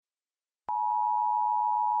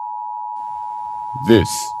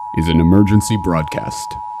This is an emergency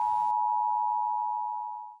broadcast.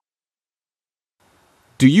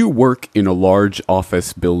 Do you work in a large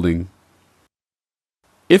office building?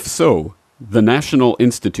 If so, the National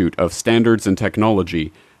Institute of Standards and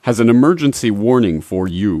Technology has an emergency warning for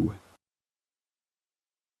you.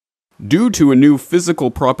 Due to a new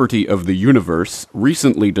physical property of the universe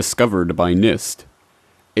recently discovered by NIST,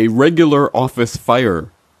 a regular office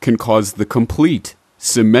fire can cause the complete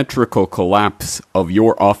symmetrical collapse of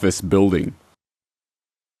your office building.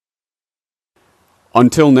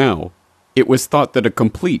 Until now, it was thought that a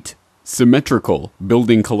complete, symmetrical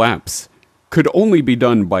building collapse could only be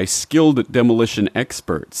done by skilled demolition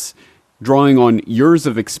experts, drawing on years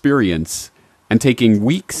of experience and taking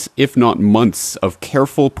weeks, if not months, of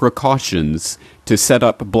careful precautions to set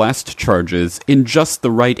up blast charges in just the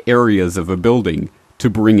right areas of a building to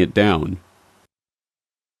bring it down.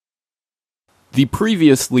 The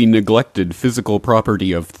previously neglected physical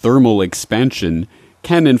property of thermal expansion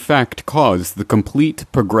can in fact cause the complete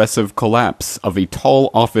progressive collapse of a tall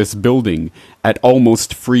office building at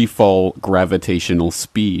almost free-fall gravitational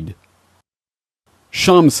speed.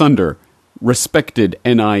 Shyam Sundar, respected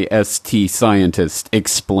NIST scientist,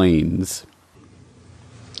 explains.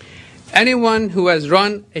 Anyone who has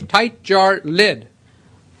run a tight jar lid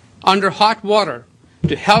under hot water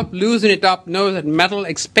to help loosen it up knows that metal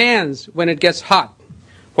expands when it gets hot.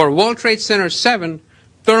 For World Trade Center 7,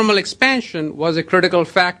 thermal expansion was a critical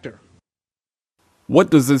factor. What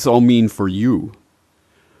does this all mean for you?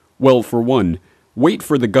 Well, for one, wait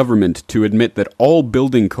for the government to admit that all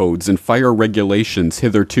building codes and fire regulations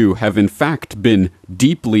hitherto have in fact been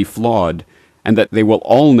deeply flawed, and that they will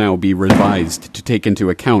all now be revised to take into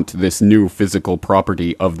account this new physical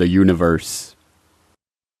property of the universe.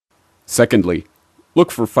 Secondly, look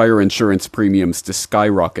for fire insurance premiums to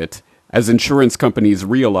skyrocket, as insurance companies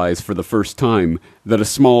realize for the first time that a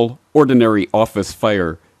small, ordinary office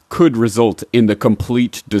fire could result in the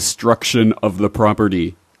complete destruction of the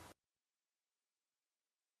property.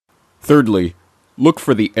 Thirdly, look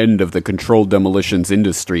for the end of the controlled demolitions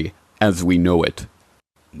industry as we know it.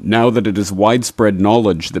 Now that it is widespread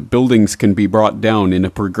knowledge that buildings can be brought down in a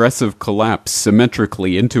progressive collapse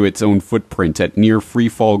symmetrically into its own footprint at near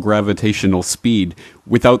free-fall gravitational speed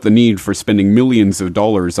without the need for spending millions of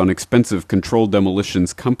dollars on expensive controlled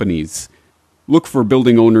demolitions companies, look for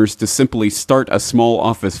building owners to simply start a small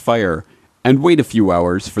office fire and wait a few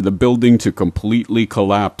hours for the building to completely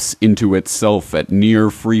collapse into itself at near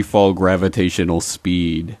free-fall gravitational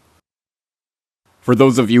speed. For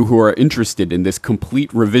those of you who are interested in this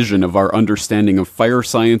complete revision of our understanding of fire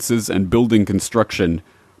sciences and building construction,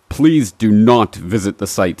 please do not visit the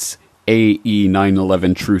sites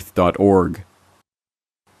ae911truth.org,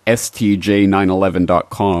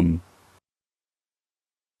 stj911.com,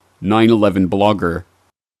 911blogger,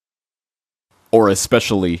 or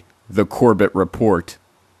especially the Corbett Report,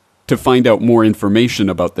 to find out more information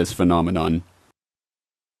about this phenomenon.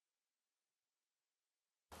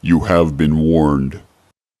 You have been warned.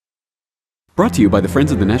 Brought to you by the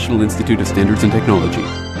Friends of the National Institute of Standards and Technology.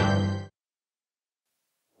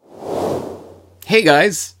 Hey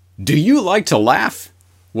guys, do you like to laugh?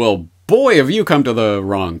 Well, boy, have you come to the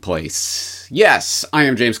wrong place. Yes, I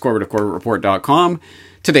am James Corbett of CorbettReport.com.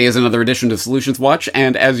 Today is another edition of Solutions Watch,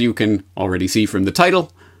 and as you can already see from the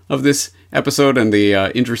title of this episode and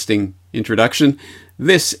the interesting introduction,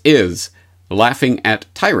 this is Laughing at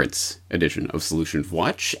Tyrants edition of Solutions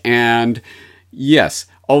Watch. And yes,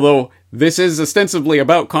 although this is ostensibly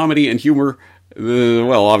about comedy and humor,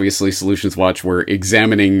 well, obviously Solutions Watch, we're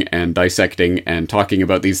examining and dissecting and talking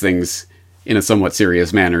about these things in a somewhat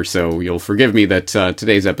serious manner, so you'll forgive me that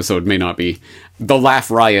today's episode may not be the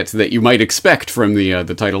laugh riot that you might expect from the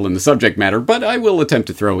title and the subject matter, but I will attempt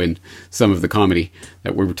to throw in some of the comedy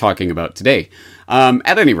that we're talking about today.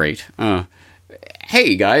 At any rate,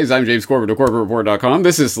 hey guys, I'm James Corbett of CorbettReport.com.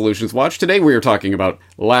 This is Solutions Watch. Today we are talking about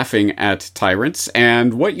Laughing at Tyrants,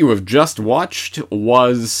 and what you have just watched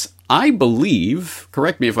was, I believe,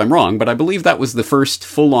 correct me if I'm wrong, but I believe that was the first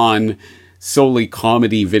full-on, solely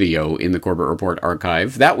comedy video in the Corbett Report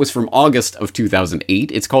archive. That was from August of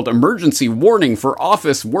 2008. It's called Emergency Warning for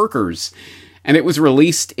Office Workers, and it was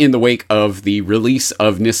released in the wake of the release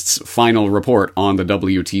of NIST's final report on the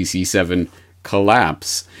WTC7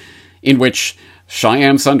 collapse, in which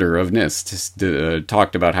Shyam Sundar of NIST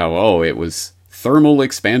talked about how, it was thermal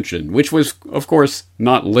expansion, which was, of course,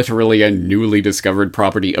 not literally a newly discovered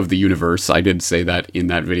property of the universe. I did say that in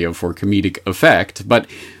that video for comedic effect, but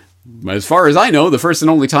as far as I know, the first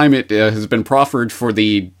and only time it has been proffered for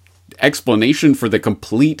the explanation for the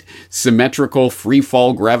complete symmetrical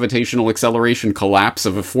free-fall gravitational acceleration collapse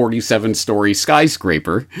of a 47-story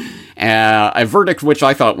skyscraper. A verdict which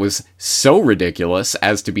I thought was so ridiculous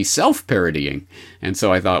as to be self-parodying. And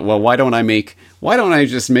so I thought, well, why don't I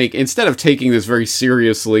just make, instead of taking this very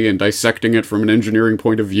seriously and dissecting it from an engineering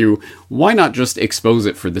point of view, why not just expose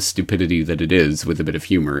it for the stupidity that it is with a bit of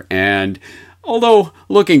humor? And although,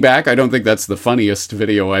 looking back, I don't think that's the funniest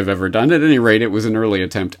video I've ever done. At any rate, it was an early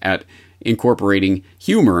attempt at incorporating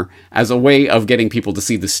humor as a way of getting people to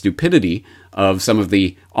see the stupidity of some of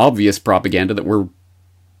the obvious propaganda that we're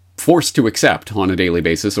forced to accept on a daily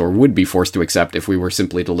basis, or would be forced to accept if we were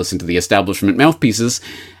simply to listen to the establishment mouthpieces.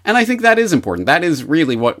 And I think that is important. That is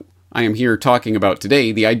really what I am here talking about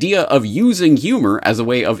today, the idea of using humor as a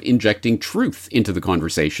way of injecting truth into the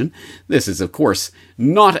conversation. This is, of course,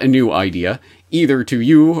 not a new idea, either to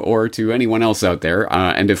you or to anyone else out there,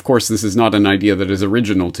 and of course this is not an idea that is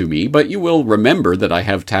original to me, but you will remember that I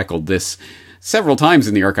have tackled this several times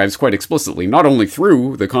in the archives quite explicitly, not only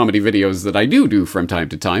through the comedy videos that I do from time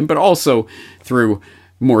to time, but also through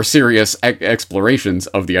more serious explorations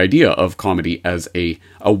of the idea of comedy as a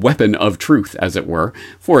weapon of truth, as it were.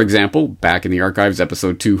 For example, back in the archives,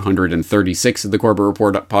 episode 236 of the Corbett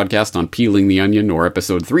Report podcast on peeling the onion, or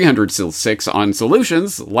episode 306 on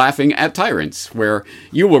solutions, laughing at tyrants, where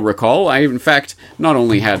you will recall I, in fact, not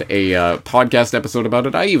only had a podcast episode about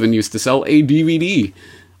it, I even used to sell a DVD.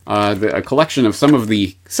 A collection of some of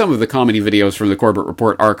the comedy videos from the Corbett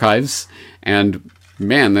Report archives, and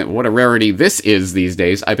man, what a rarity this is these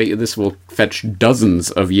days. I bet you this will fetch dozens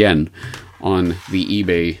of yen on the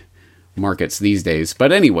eBay markets these days.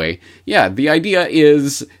 But anyway, yeah, the idea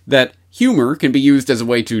is that humor can be used as a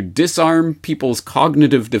way to disarm people's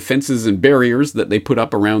cognitive defenses and barriers that they put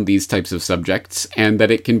up around these types of subjects, and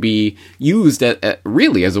that it can be used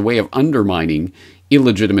really as a way of undermining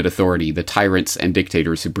illegitimate authority, the tyrants and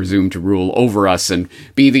dictators who presume to rule over us and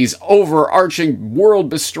be these overarching,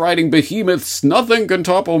 world-bestriding behemoths. Nothing can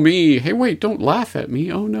topple me. Hey, wait, don't laugh at me.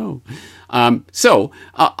 Oh, no. I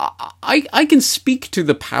can speak to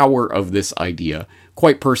the power of this idea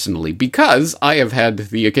quite personally, because I have had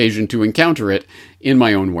the occasion to encounter it in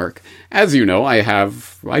my own work. As you know, I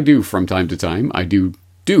do from time to time, I do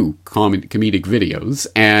comedic videos,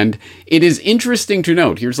 and it is interesting to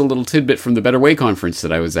note, here's a little tidbit from the Better Way conference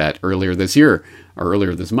that I was at earlier this year, or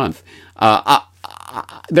earlier this month.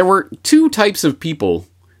 There were two types of people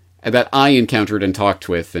that I encountered and talked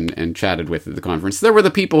with and chatted with at the conference. There were the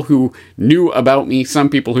people who knew about me, some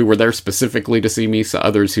people who were there specifically to see me, so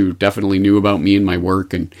others who definitely knew about me and my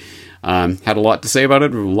work, and had a lot to say about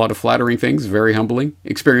it, a lot of flattering things, very humbling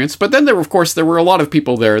experience. But then there were a lot of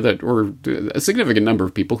people there that were a significant number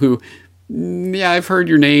of people who, yeah, I've heard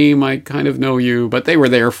your name, I kind of know you, but they were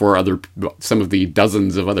there for some of the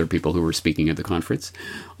dozens of other people who were speaking at the conference.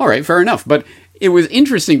 All right, fair enough. But it was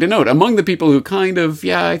interesting to note, among the people who kind of,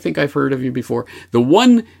 yeah, I think I've heard of you before, the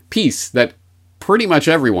one piece that pretty much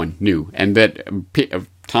everyone knew, and that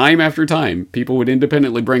time after time people would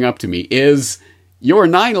independently bring up to me, is your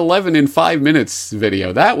 9/11 in 5 minutes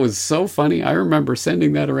video. That was so funny. I remember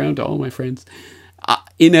sending that around to all my friends.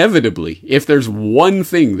 Inevitably, if there's one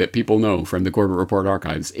thing that people know from the Corbett Report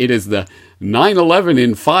archives, it is the 9/11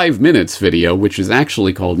 in 5 minutes video, which is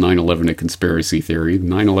actually called 9/11 A Conspiracy Theory.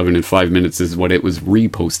 9/11 in 5 minutes is what it was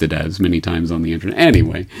reposted as many times on the internet.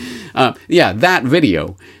 Anyway, that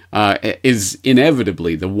video is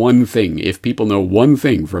inevitably the one thing. If people know one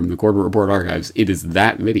thing from the Corbett Report archives, it is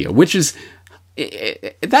that video, which is...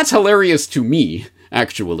 that's hilarious to me,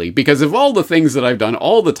 actually, because of all the things that I've done,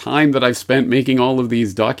 all the time that I've spent making all of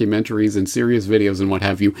these documentaries and serious videos and what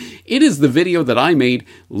have you, it is the video that I made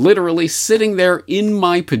literally sitting there in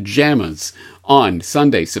my pajamas on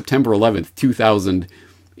Sunday, September 11th,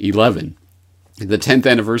 2011, the 10th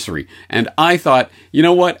anniversary. And I thought, you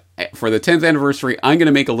know what? For the 10th anniversary, I'm going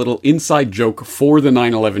to make a little inside joke for the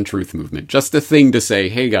 9/11 truth movement. Just a thing to say,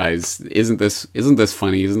 hey guys, isn't this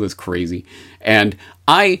funny? Isn't this crazy? And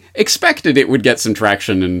I expected it would get some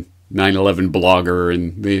traction in 9/11 Blogger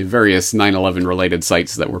and the various 9/11 related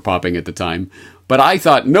sites that were popping at the time. But I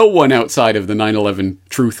thought no one outside of the 9/11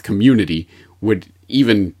 truth community would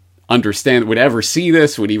even would ever see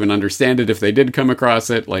this, would even understand it if they did come across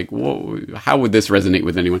it. Like, whoa, how would this resonate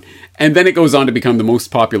with anyone? And then it goes on to become the most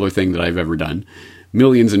popular thing that I've ever done.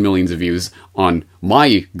 millions and millions of views on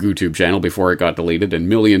my YouTube channel before it got deleted, and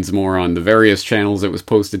millions more on the various channels it was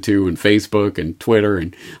posted to, and Facebook and Twitter.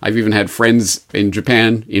 And I've even had friends in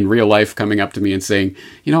Japan in real life coming up to me and saying,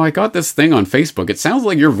 I got this thing on Facebook. It sounds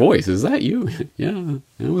like your voice. Is that you? Yeah,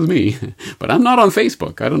 that was me. But I'm not on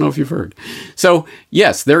Facebook. I don't know if you've heard. So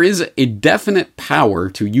yes, there is a definite power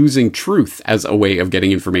to using truth as a way of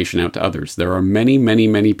getting information out to others. There are many, many,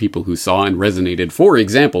 many people who saw and resonated, for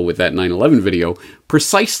example, with that 9/11 video,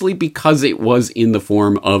 precisely because it was in the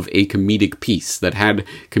form of a comedic piece that had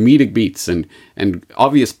comedic beats and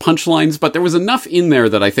obvious punchlines, but there was enough in there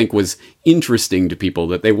that I think was interesting to people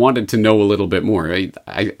that they wanted to know a little bit more.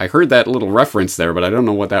 I heard that little reference there, but I don't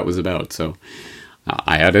know what that was about, so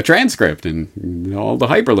I had a transcript and all the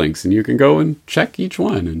hyperlinks, and you can go and check each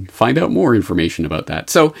one and find out more information about that.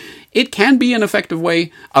 So it can be an effective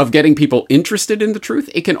way of getting people interested in the truth.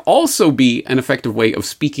 It can also be an effective way of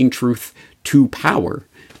speaking truth to power,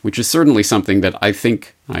 which is certainly something that I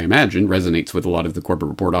imagine, resonates with a lot of the Corbett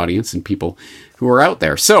Report audience and people who are out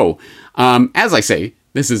there. So, as I say,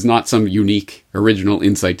 this is not some unique, original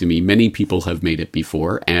insight to me. Many people have made it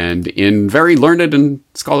before, and in very learned and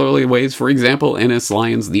scholarly ways. For example, N.S.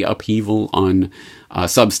 Lyons, The Upheaval on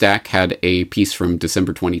Substack, had a piece from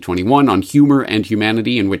December 2021 on humor and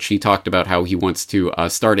humanity, in which he talked about how he wants to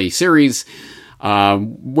start a series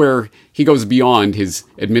where he goes beyond his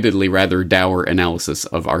admittedly rather dour analysis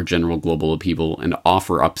of our general global upheaval and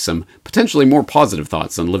offer up some potentially more positive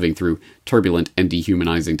thoughts on living through turbulent and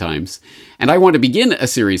dehumanizing times. And I want to begin a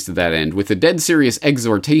series to that end with a dead serious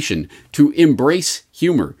exhortation to embrace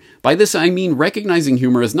humor. By this I mean recognizing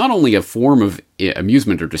humor as not only a form of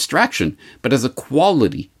amusement or distraction, but as a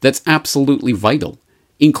quality that's absolutely vital.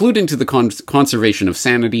 Include into the conservation of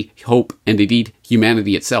sanity, hope, and indeed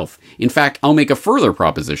humanity itself. In fact, I'll make a further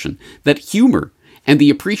proposition that humor and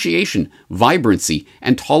the appreciation, vibrancy,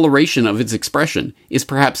 and toleration of its expression is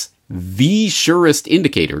perhaps the surest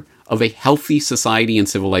indicator of a healthy society and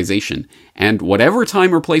civilization. And whatever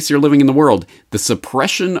time or place you're living in the world, the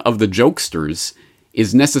suppression of the jokesters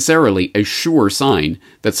is necessarily a sure sign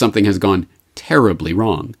that something has gone terribly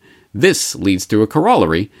wrong. This leads to a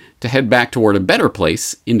corollary to head back toward a better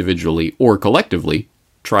place, individually or collectively.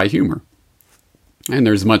 Try humor. And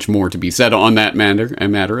there's much more to be said on that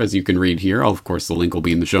matter, as you can read here. Of course, the link will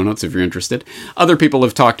be in the show notes if you're interested. Other people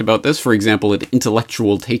have talked about this, for example, at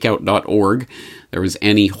intellectualtakeout.org. There was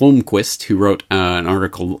Annie Holmquist, who wrote an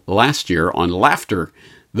article last year on laughter,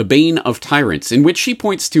 the bane of tyrants, in which she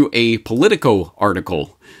points to a Politico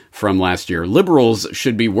article from last year. Liberals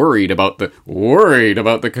should be worried about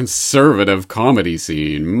the conservative comedy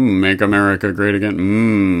scene. Make America great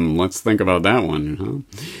again. Let's think about that one.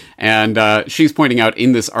 Huh? And she's pointing out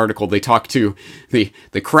in this article, they talk to the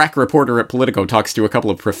crack reporter at Politico talks to a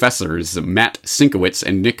couple of professors, Matt Sinkowitz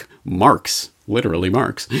and Nick Marks, literally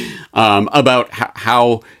Marks, about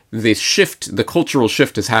how the cultural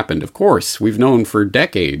shift has happened. Of course, we've known for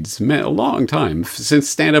decades, a long time, since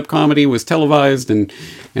stand-up comedy was televised and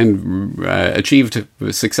achieved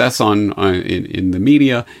success in the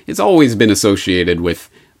media. It's always been associated with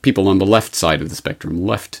people on the left side of the spectrum,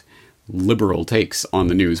 left liberal takes on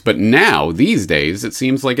the news. But now, these days, it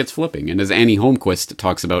seems like it's flipping. And as Annie Holmquist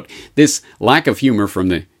talks about, this lack of humor from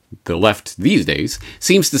the left these days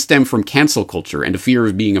seems to stem from cancel culture and a fear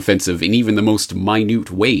of being offensive in even the most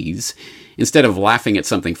minute ways. Instead of laughing at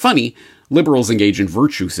something funny, liberals engage in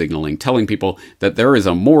virtue signaling, telling people that there is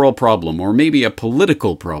a moral problem or maybe a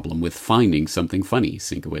political problem with finding something funny,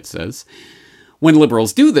 Sinkowitz says. When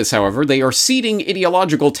liberals do this, however, they are ceding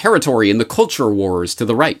ideological territory in the culture wars to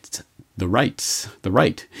the right. The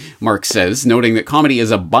right, Marx says, noting that comedy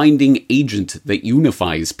is a binding agent that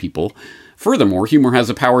unifies people. Furthermore, humor has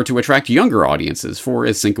a power to attract younger audiences, for,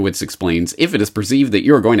 as Sinkowitz explains, if it is perceived that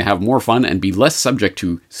you are going to have more fun and be less subject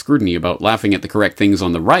to scrutiny about laughing at the correct things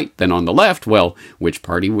on the right than on the left, well, which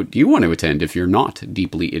party do you want to attend if you're not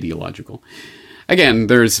deeply ideological? Again,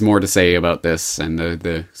 there's more to say about this and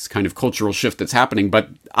the kind of cultural shift that's happening, but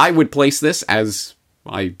I would place this, as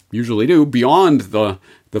I usually do, beyond the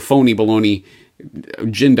phony baloney,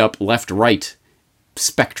 ginned-up left-right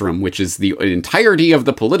spectrum, which is the entirety of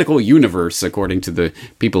the political universe, according to the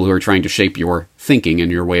people who are trying to shape your thinking and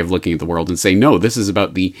your way of looking at the world, and say, no, this is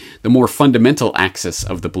about the more fundamental axis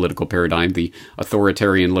of the political paradigm, the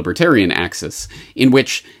authoritarian libertarian axis, in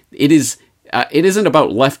which it isn't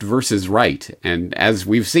about left versus right. And as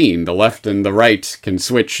we've seen, the left and the right can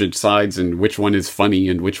switch sides and which one is funny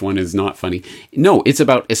and which one is not funny. No, it's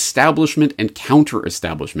about establishment and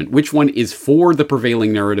counter-establishment. Which one is for the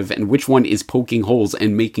prevailing narrative and which one is poking holes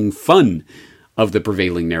and making fun of the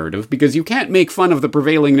prevailing narrative, because you can't make fun of the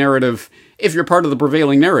prevailing narrative if you're part of the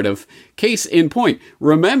prevailing narrative. Case in point,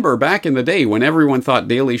 remember back in the day when everyone thought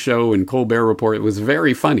Daily Show and Colbert Report was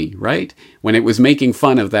very funny, right? When it was making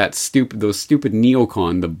fun of those stupid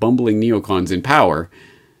neocon, the bumbling neocons in power.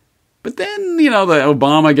 But then, the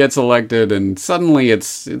Obama gets elected, and suddenly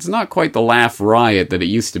it's not quite the laugh riot that it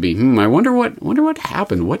used to be. I wonder what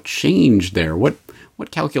happened. What changed there? What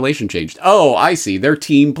calculation changed? Oh, I see. They're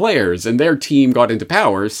team players, and their team got into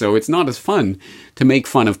power, so it's not as fun to make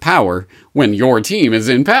fun of power when your team is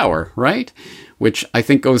in power, right? Which I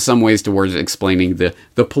think goes some ways towards explaining the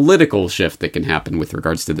political shift that can happen with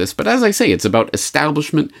regards to this. But as I say, it's about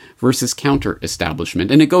establishment versus counter-establishment,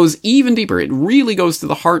 and it goes even deeper. It really goes to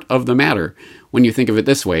the heart of the matter when you think of it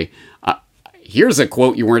this way. Here's a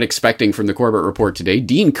quote you weren't expecting from the Corbett Report today.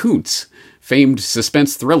 Dean Koontz, famed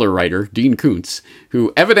suspense thriller writer Dean Koontz,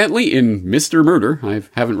 who evidently in Mr. Murder, I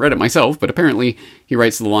haven't read it myself, but apparently he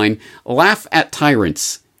writes the line, "Laugh at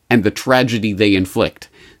tyrants and the tragedy they inflict.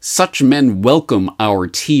 Such men welcome our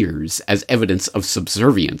tears as evidence of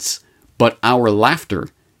subservience, but our laughter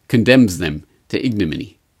condemns them to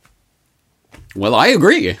ignominy." Well, I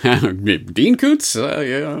agree. Dean Koontz,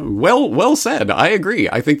 well said. I agree.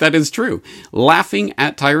 I think that is true. Laughing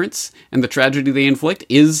at tyrants and the tragedy they inflict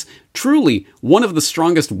is truly one of the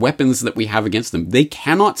strongest weapons that we have against them. They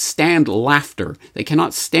cannot stand laughter. They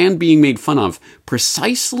cannot stand being made fun of,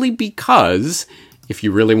 precisely because, if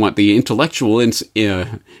you really want the intellectual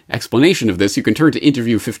explanation of this, you can turn to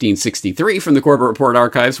interview 1563 from the Corbett Report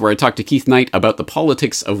archives, where I talked to Keith Knight about The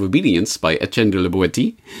Politics of Obedience by Etienne de la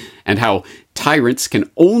Boétie, and how tyrants can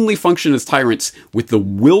only function as tyrants with the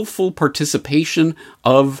willful participation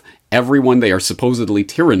of everyone they are supposedly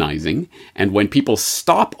tyrannizing, and when people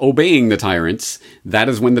stop obeying the tyrants, that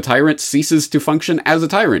is when the tyrant ceases to function as a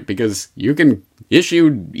tyrant, because you can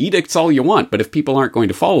issue edicts all you want, but if people aren't going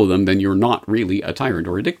to follow them, then you're not really a tyrant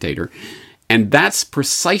or a dictator. And that's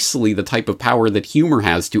precisely the type of power that humor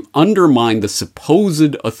has to undermine the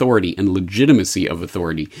supposed authority and legitimacy of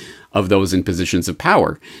authority of those in positions of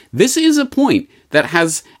power. This is a point that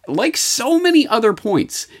has, like so many other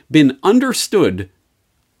points, been understood,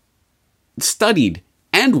 studied,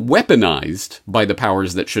 and weaponized by the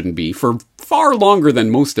powers that shouldn't be for far longer than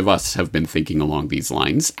most of us have been thinking along these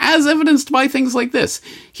lines, as evidenced by things like this.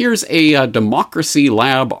 Here's a Democracy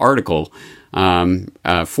Lab article,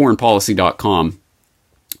 foreignpolicy.com,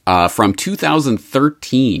 from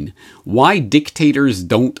 2013, Why Dictators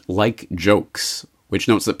Don't Like Jokes, which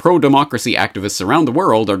notes that pro-democracy activists around the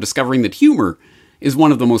world are discovering that humor is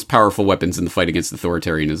one of the most powerful weapons in the fight against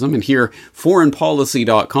authoritarianism. And here,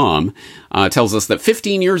 foreignpolicy.com tells us that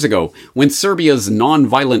 15 years ago, when Serbia's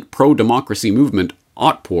non-violent pro-democracy movement,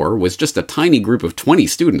 Otpor, was just a tiny group of 20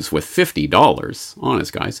 students with $50,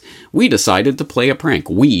 honest guys, we decided to play a prank.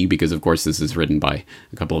 We, because of course this is written by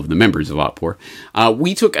a couple of the members of Otpor,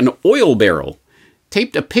 we took an oil barrel,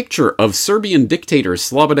 taped a picture of Serbian dictator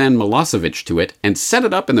Slobodan Milosevic to it, and set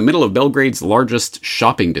it up in the middle of Belgrade's largest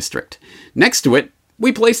shopping district. Next to it,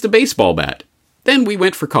 we placed a baseball bat. Then we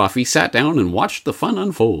went for coffee, sat down, and watched the fun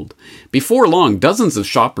unfold. Before long, dozens of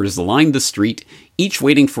shoppers lined the street, each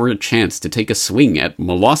waiting for a chance to take a swing at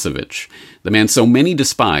Milosevic, the man so many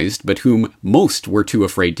despised, but whom most were too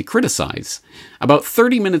afraid to criticize. About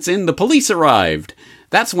 30 minutes in, the police arrived.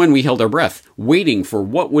 That's when we held our breath, waiting for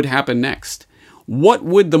what would happen next. What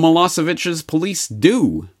would the Milosevic's police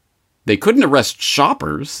do? They couldn't arrest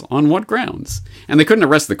shoppers, on what grounds? And they couldn't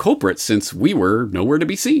arrest the culprits since we were nowhere to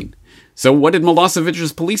be seen. So what did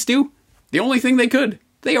Milosevic's police do? The only thing they could.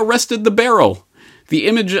 They arrested the barrel. The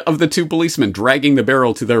image of the two policemen dragging the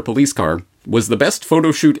barrel to their police car was the best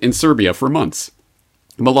photo shoot in Serbia for months.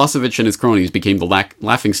 Milosevic and his cronies became the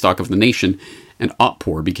laughingstock of the nation, and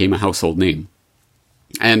Otpor became a household name.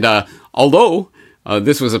 And although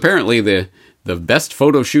this was apparently the best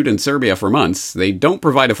photo shoot in Serbia for months, they don't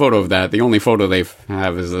provide a photo of that. The only photo they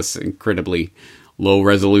have is this incredibly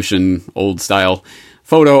low-resolution, old-style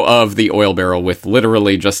photo of the oil barrel with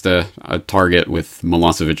literally just a target with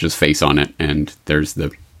Milosevic's face on it, and there's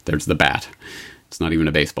the bat. It's not even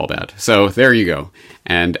a baseball bat. So there you go.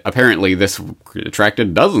 And apparently this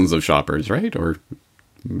attracted dozens of shoppers, right? Or,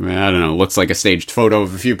 I don't know, looks like a staged photo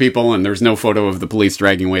of a few people, and there's no photo of the police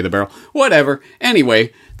dragging away the barrel. Whatever.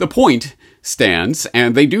 Anyway, the point stands,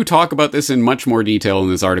 and they do talk about this in much more detail in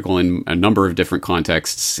this article in a number of different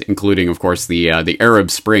contexts, including, of course, the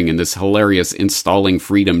Arab Spring and this hilarious installing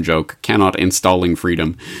freedom joke. Cannot installing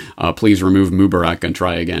freedom. Please remove Mubarak and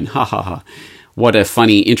try again. Ha ha ha. What a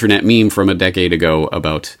funny internet meme from a decade ago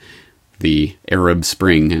about the Arab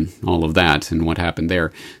Spring and all of that and what happened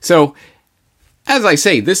there. So, as I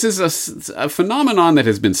say, this is a phenomenon that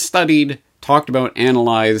has been studied, talked about,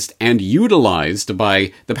 analyzed, and utilized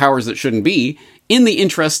by the powers that shouldn't be in the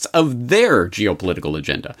interests of their geopolitical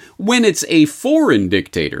agenda. When it's a foreign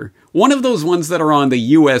dictator, one of those ones that are on the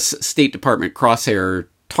U.S. State Department crosshair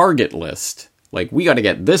target list, like, we got to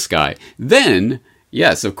get this guy, then,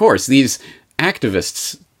 yes, of course, these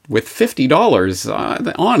activists with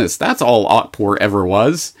 $50, honest, that's all Otpour ever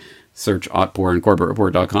was. Search Otpour on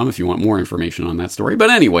CorbettReport.com if you want more information on that story. But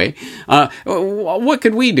anyway, what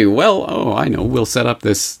could we do? Well, I know, we'll set up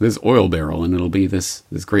this oil barrel and it'll be this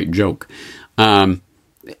great joke.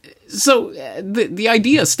 So the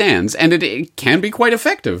idea stands, and it can be quite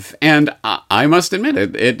effective. And I must admit,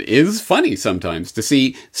 it is funny sometimes to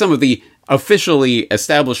see some of the officially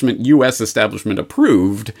U.S. establishment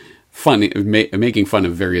approved making fun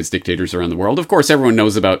of various dictators around the world. Of course, everyone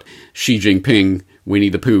knows about Xi Jinping, Winnie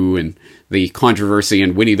the Pooh, and the controversy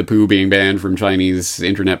in Winnie the Pooh being banned from Chinese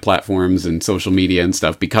internet platforms and social media and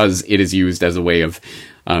stuff because it is used as a way of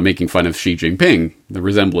making fun of Xi Jinping. The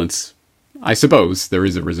resemblance, I suppose, there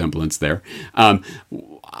is a resemblance there.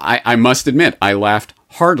 I must admit, I laughed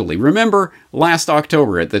heartily. Remember last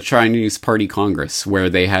October at the Chinese Party Congress where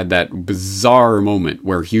they had that bizarre moment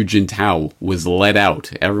where Hu Jintao was led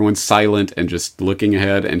out. Everyone's silent and just looking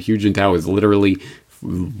ahead, and Hu Jintao is literally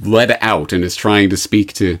led out and is trying to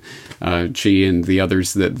speak to Xi and the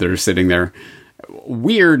others that are sitting there.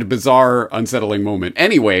 Weird, bizarre, unsettling moment.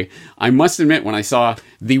 Anyway, I must admit, when I saw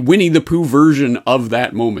the Winnie the Pooh version of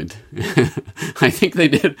that moment, I think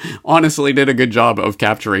they honestly did a good job of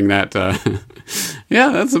capturing that. Yeah,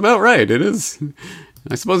 that's about right. It is.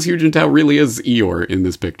 I suppose Hu Jintao really is Eeyore in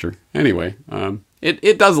this picture. Anyway,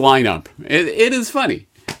 it does line up. It is funny.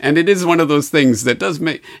 And it is one of those things that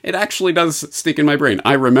it actually does stick in my brain.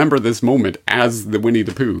 I remember this moment as the Winnie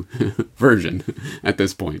the Pooh version at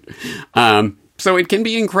this point. So it can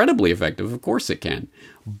be incredibly effective. Of course it can.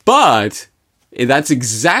 But that's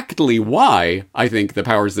exactly why I think the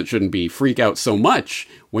powers that shouldn't be freak out so much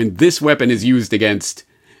when this weapon is used against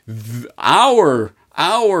our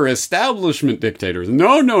establishment dictators.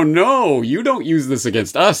 No, you don't use this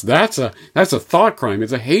against us. That's a thought crime.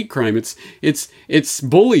 It's a hate crime. It's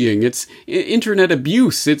bullying. It's internet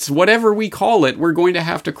abuse. It's whatever we call it. We're going to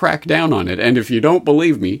have to crack down on it. And if you don't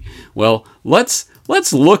believe me, well, let's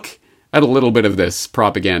look at a little bit of this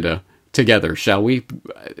propaganda together, shall we?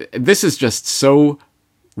 This is just so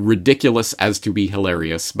ridiculous as to be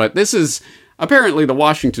hilarious. But this is apparently the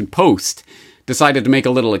Washington Post decided to make a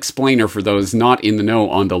little explainer for those not in the know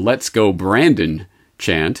on the Let's Go Brandon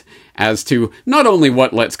chant as to not only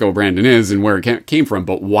what Let's Go Brandon is and where it came from,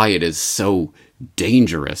 but why it is so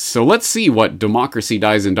dangerous. So let's see what Democracy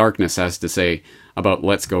Dies in Darkness has to say about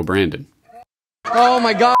Let's Go Brandon. Oh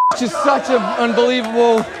my God, it's just such an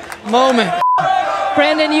unbelievable moment.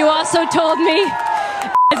 Brandon, you also told me,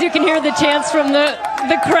 as you can hear the chants from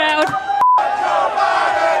the crowd,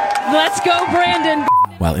 let's go Brandon.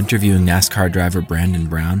 While interviewing NASCAR driver Brandon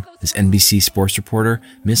Brown, this NBC sports reporter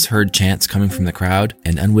misheard chants coming from the crowd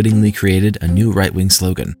and unwittingly created a new right-wing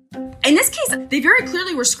slogan. In this case, they very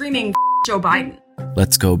clearly were screaming Joe Biden.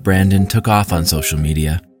 Let's Go Brandon took off on social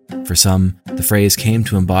media. For some, the phrase came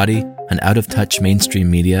to embody an out-of-touch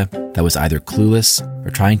mainstream media that was either clueless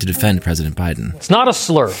or trying to defend President Biden. It's not a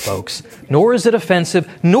slur, folks, nor is it offensive,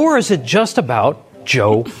 nor is it just about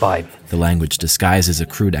Joe Biden. The language disguised as a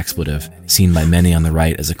crude expletive, seen by many on the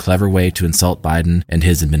right as a clever way to insult Biden and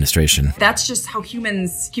his administration. That's just how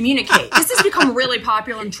humans communicate. This has become really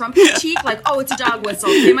popular in Trump critique, like, oh, it's a dog whistle.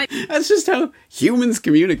 That's just how humans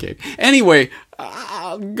communicate. Anyway,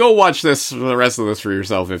 go watch the rest of this for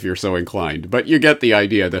yourself if you're so inclined. But you get the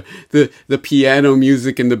idea. The piano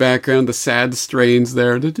music in the background, the sad strains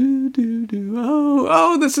there.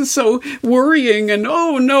 Oh, this is so worrying. And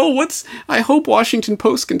oh no, I hope Washington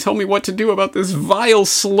Post can tell me what to do about this vile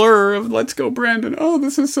slur of Let's Go Brandon. Oh,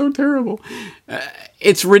 this is so terrible.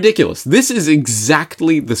 It's ridiculous. This is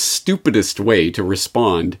exactly the stupidest way to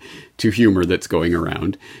respond to humor that's going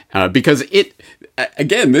around. Because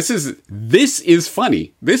again, this is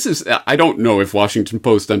funny. This is, I don't know if Washington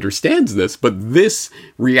Post understands this, but this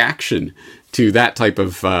reaction to that type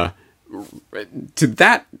of, to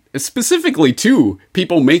that, specifically to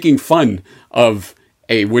people making fun of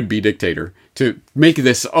a would-be dictator, to make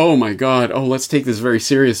this, oh my God, oh, let's take this very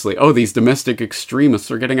seriously. Oh, these domestic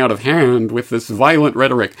extremists are getting out of hand with this violent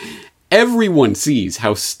rhetoric. Everyone sees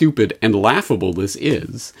how stupid and laughable this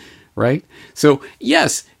is, right? So,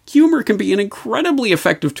 yes, humor can be an incredibly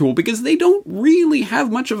effective tool because they don't really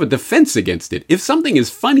have much of a defense against it. If something is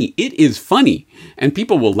funny, it is funny, and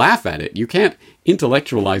people will laugh at it. You can't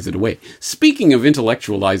intellectualize it away. Speaking of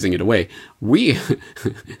intellectualizing it away,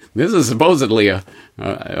 this is supposedly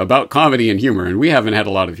about comedy and humor, and we haven't had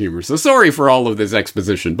a lot of humor. So sorry for all of this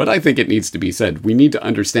exposition, but I think it needs to be said. We need to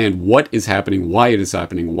understand what is happening, why it is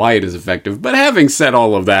happening, why it is effective. But having said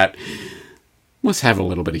all of that, let's have a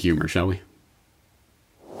little bit of humor, shall we?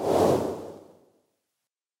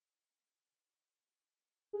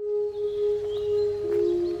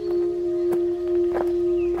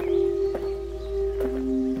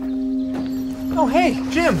 Oh, hey,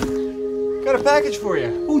 Jim. Got a package for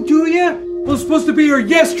you. Oh, do ya? I was supposed to be here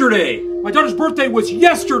yesterday. My daughter's birthday was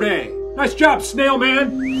yesterday. Nice job, snail man.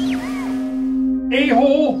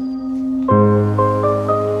 A-hole.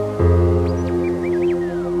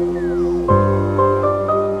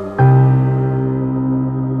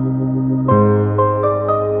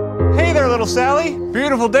 Hey there, little Sally.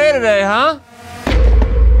 Beautiful day today, huh?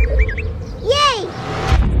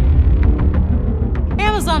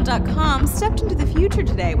 Amazon.com stepped into the future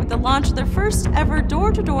today with the launch of their first ever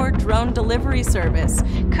door-to-door drone delivery service.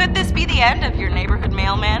 Could this be the end of your neighborhood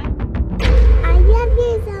mailman? I love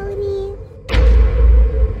you, Zoe.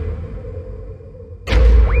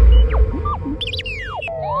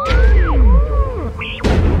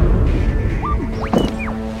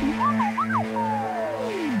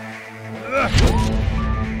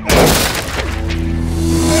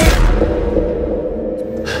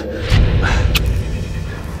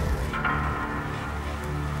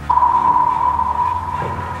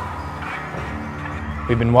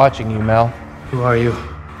 We've been watching you, Mel. Who are you?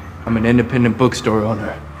 I'm an independent bookstore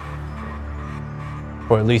owner.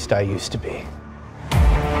 Or at least I used to be.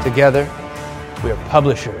 Together, we are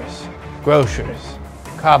publishers, grocers,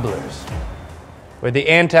 cobblers. We're the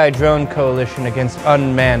anti-drone coalition against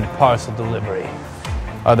unmanned parcel delivery,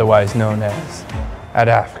 otherwise known as At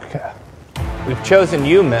Africa. We've chosen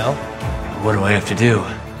you, Mel. What do I have to do?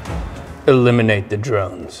 Eliminate the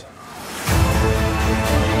drones.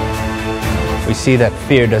 We see that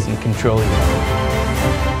fear doesn't control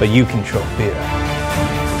you, but you control fear.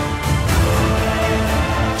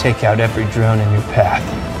 Take out every drone in your path.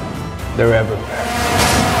 They're everywhere.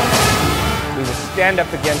 We will stand up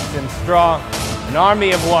against them strong, an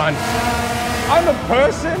army of one. I'm a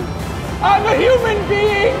person. I'm a human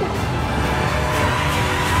being.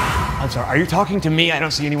 I'm sorry, are you talking to me? I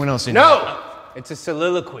don't see anyone else in here. No! It's a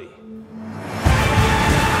soliloquy.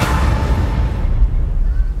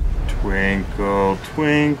 Twinkle,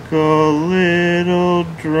 twinkle, little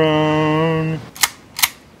drone.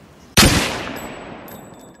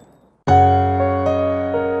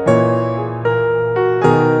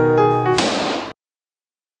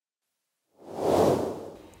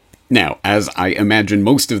 Now, as I imagine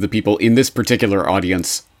most of the people in this particular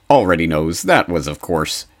audience already knows, that was, of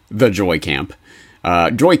course, the Joy Camp.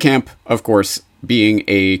 Joy Camp, of course, being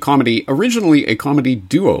a comedy, originally a comedy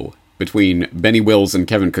duo between Benny Wills and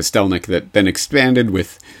Kevin Kostelnik that then expanded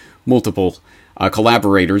with multiple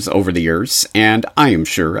collaborators over the years. And I am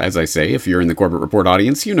sure, as I say, if you're in the Corbett Report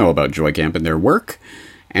audience, you know about Joy Camp and their work,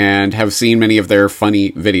 and have seen many of their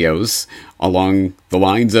funny videos along the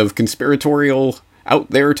lines of conspiratorial out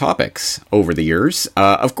there topics over the years.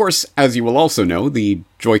 Of course, as you will also know, the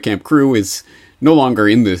Joy Camp crew is no longer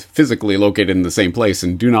physically located in the same place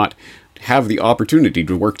and do not have the opportunity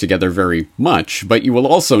to work together very much. But you will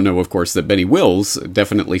also know, of course, that Benny Wills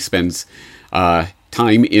definitely spends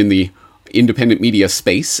time in the independent media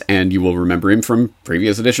space, and you will remember him from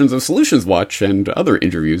previous editions of Solutions Watch and other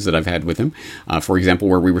interviews that I've had with him. For example,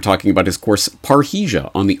 where we were talking about his course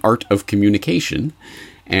Parrhesia on the Art of Communication.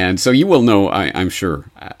 And so you will know, I'm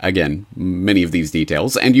sure, again, many of these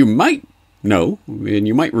details. And you might know, and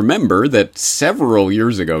you might remember that several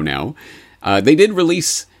years ago now,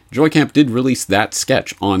 Joy Camp did release that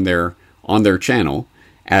sketch on their channel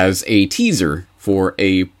as a teaser for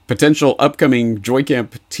a potential upcoming Joy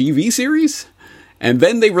Camp TV series. And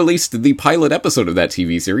then they released the pilot episode of that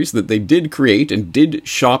TV series that they did create and did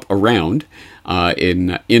shop around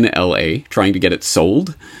in LA, trying to get it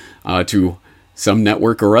sold to some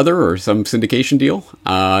network or other, or some syndication deal.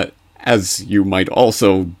 As you might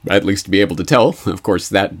also at least be able to tell, of course,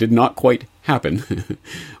 that did not quite happen.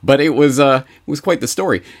 But it was quite the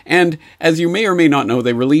story. And as you may or may not know,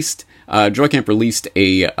 Joy Camp released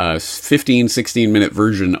a 16-minute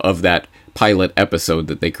version of that pilot episode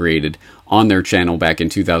that they created on their channel back in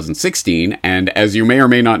 2016. And as you may or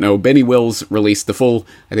may not know, Benny Wills released the full,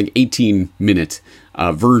 I think, 18-minute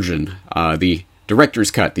version, the director's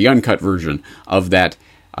cut, the uncut version of that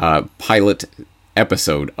pilot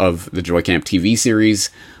episode of the Joy Camp TV series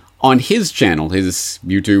on his channel, his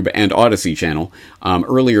YouTube and Odyssey channel,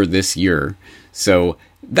 earlier this year. So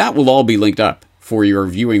that will all be linked up for your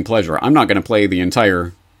viewing pleasure. I'm not going to play the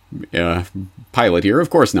entire pilot here, of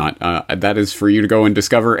course not. That is for you to go and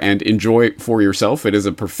discover and enjoy for yourself. It is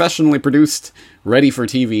a professionally produced,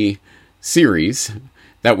 ready-for-TV series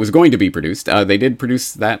that was going to be produced. They did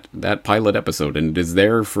produce that pilot episode, and it is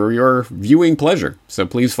there for your viewing pleasure. So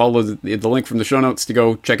please follow the link from the show notes to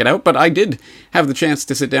go check it out. But I did have the chance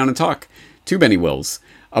to sit down and talk to Benny Wills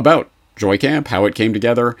about Joy Camp, how it came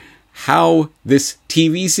together, how this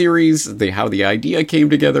TV series, how the idea came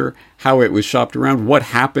together, how it was shopped around, what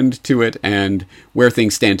happened to it, and where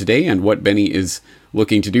things stand today, and what Benny is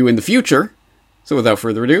looking to do in the future. So without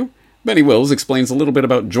further ado, Benny Wills explains a little bit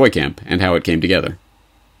about Joy Camp and how it came together.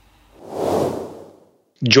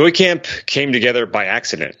 Joy Camp came together by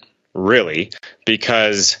accident, really,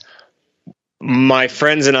 because my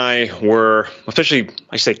friends and I were, especially,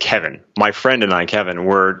 I should say Kevin, my friend and I, Kevin,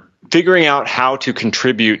 were figuring out how to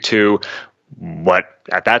contribute to what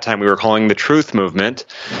at that time we were calling the truth movement,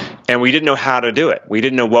 and we didn't know how to do it. We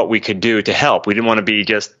didn't know what we could do to help. We didn't want to be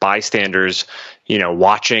just bystanders,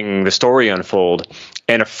 watching the story unfold.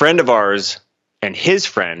 And a friend of ours and his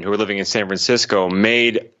friend, who were living in San Francisco,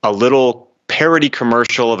 made a little parody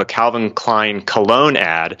commercial of a Calvin Klein cologne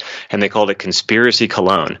ad, and they called it Conspiracy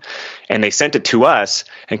Cologne. And they sent it to us,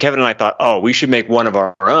 and Kevin and I thought, we should make one of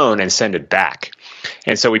our own and send it back.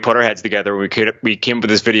 And so we put our heads together. We came up with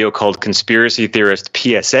this video called Conspiracy Theorist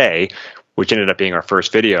PSA, which ended up being our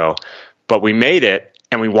first video. But we made it,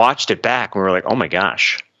 and we watched it back, and we were like, oh my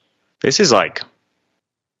gosh, this is like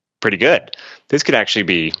pretty good. This could actually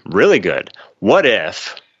be really good. What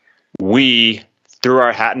if we threw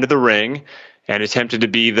our hat into the ring and attempted to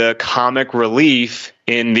be the comic relief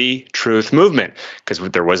in the truth movement? Because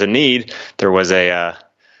there was a need. There was it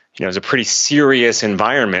was a pretty serious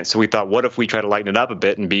environment. So we thought, what if we try to lighten it up a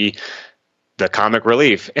bit and be the comic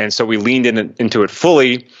relief? And so we leaned into it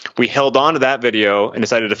fully. We held on to that video and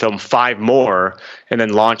decided to film 5 more and then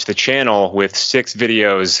launch the channel with 6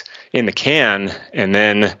 videos in the can. And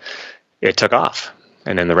then it took off.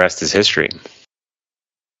 And then the rest is history.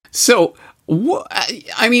 So,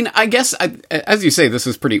 I guess, as you say, this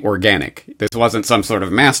is pretty organic. This wasn't some sort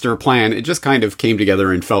of master plan. It just kind of came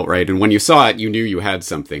together and felt right. And when you saw it, you knew you had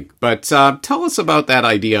something. But tell us about that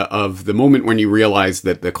idea of the moment when you realized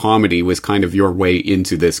that the comedy was kind of your way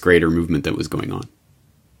into this greater movement that was going on.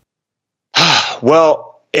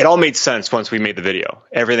 Well, it all made sense once we made the video.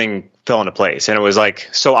 Everything fell into place. And it was like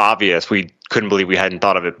so obvious. We couldn't believe we hadn't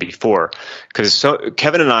thought of it before. Because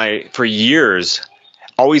Kevin and I, for years,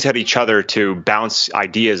 always had each other to bounce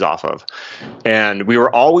ideas off of. And we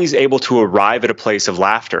were always able to arrive at a place of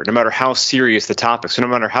laughter, no matter how serious the topic. So no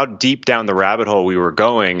matter how deep down the rabbit hole we were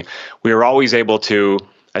going, we were always able to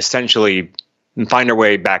essentially find our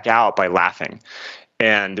way back out by laughing.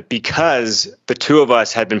 And because the two of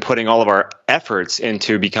us had been putting all of our efforts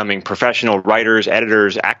into becoming professional writers,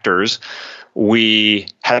 editors, actors, we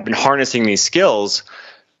had been harnessing these skills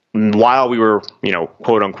while we were,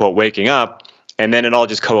 quote unquote, waking up. And then it all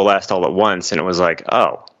just coalesced all at once. And it was like,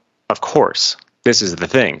 oh, of course, this is the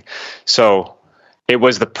thing. So it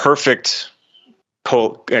was the perfect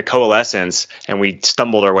coalescence, and we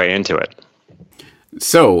stumbled our way into it.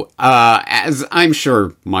 So, as I'm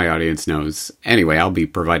sure my audience knows, anyway, I'll be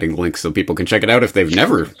providing links so people can check it out if they've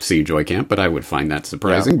never seen Joy Camp, but I would find that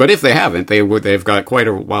surprising. Yeah. But if they haven't, they've got quite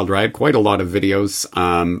a wild ride, quite a lot of videos,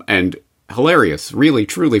 and hilarious, really,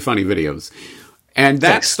 truly funny videos. And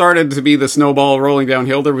that started to be the snowball rolling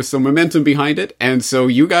downhill. There was some momentum behind it. And so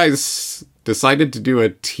you guys decided to do a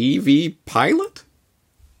TV pilot?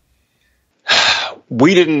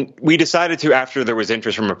 We decided to after there was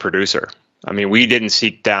interest from a producer. I mean, we didn't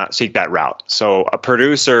seek that route. So a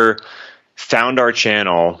producer found our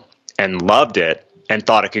channel and loved it and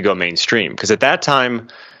thought it could go mainstream. Because at that time,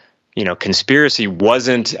 conspiracy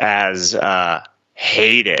wasn't as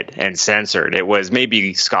hated and censored. It was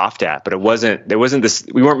maybe scoffed at, but it wasn't this,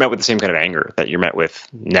 we weren't met with the same kind of anger that you're met with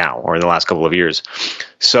now or in the last couple of years.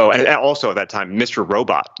 So, and also at that time, Mr.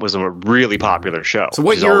 Robot was a really popular show. So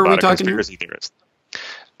what year are we talking here? Conspiracy theorist.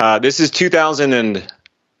 This is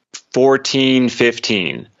 2014,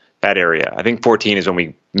 15, that area. I think 14 is when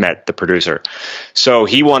we met the producer. So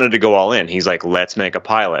he wanted to go all in. He's like, let's make a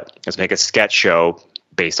pilot. Let's make a sketch show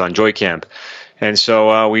based on Joy Camp. And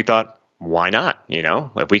so we thought, why not?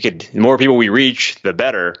 If we could, the more people we reach, the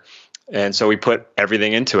better. And so we put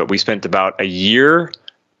everything into it. We spent about a year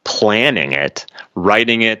planning it,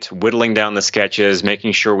 writing it, whittling down the sketches,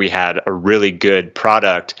 making sure we had a really good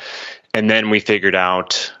product. And then we figured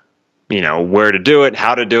out, where to do it,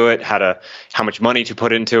 how much money to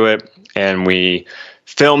put into it. And we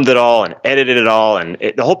filmed it all and edited it all. And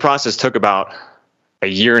the whole process took about a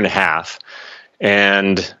year and a half.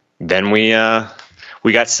 And then we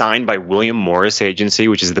got signed by William Morris Agency,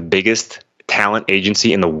 which is the biggest talent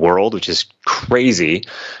agency in the world, which is crazy.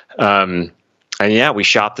 And yeah, we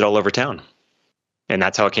shopped it all over town. And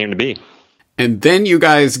that's how it came to be. And then you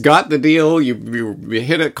guys got the deal. You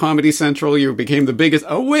hit at Comedy Central. You became the biggest.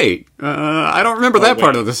 Oh, wait. I don't remember that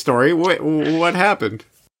part of the story. What happened?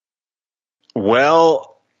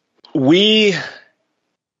 Well,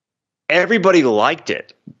 everybody liked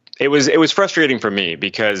it. It was frustrating for me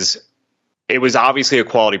because it was obviously a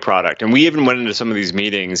quality product. And we even went into some of these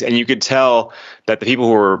meetings, and you could tell that the people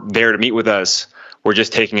who were there to meet with us were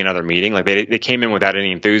just taking another meeting. Like they came in without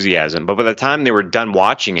any enthusiasm. But by the time they were done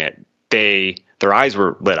watching it, their eyes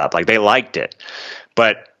were lit up. Like they liked it.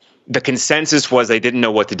 But the consensus was they didn't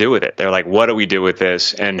know what to do with it. They're like, what do we do with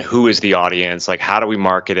this? And who is the audience? Like, how do we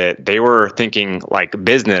market it? They were thinking like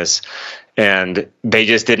business, and they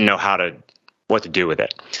just didn't know what to do with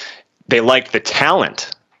it. They liked the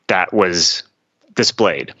talent that was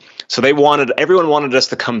displayed. So everyone wanted us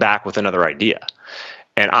to come back with another idea.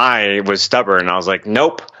 And I was stubborn. I was like,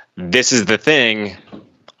 nope, this is the thing.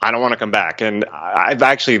 I don't want to come back. And I've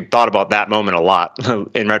actually thought about that moment a lot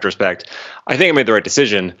in retrospect. I think I made the right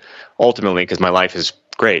decision ultimately because my life is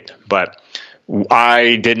great. But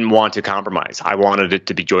I didn't want to compromise. I wanted it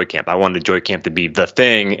to be Joy Camp. I wanted Joy Camp to be the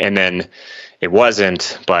thing. And then it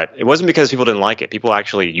wasn't. But it wasn't because people didn't like it. People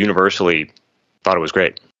actually universally thought it was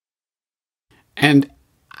great. And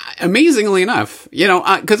amazingly enough,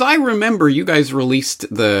 because I remember you guys released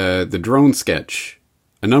the drone sketch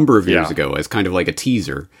a number of years ago as kind of like a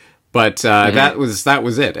teaser, but that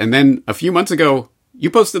was it. And then a few months ago, you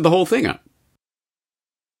posted the whole thing up.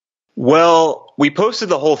 Well, we posted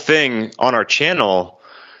the whole thing on our channel.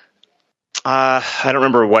 I don't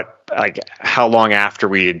remember how long after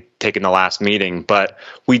we had taken the last meeting, but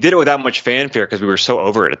we did it without much fanfare because we were so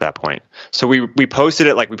over it at that point. So we posted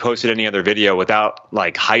it like we posted any other video without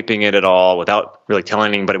like hyping it at all, without really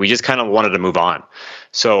telling anybody. We just kind of wanted to move on.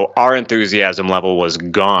 So our enthusiasm level was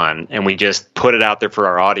gone, and we just put it out there for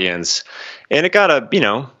our audience, and it got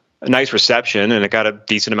a nice reception, and it got a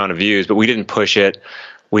decent amount of views, but we didn't push it.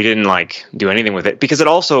 We didn't like do anything with it because it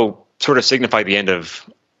also sort of signified the end of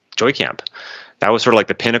Joy Camp. That was sort of like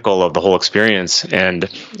the pinnacle of the whole experience, and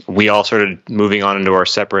we all started moving on into our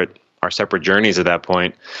separate journeys at that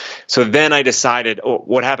point. So then I decided,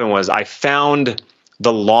 what happened was I found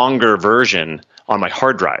the longer version on my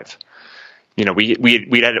hard drive. We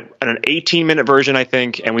had an 18-minute version, I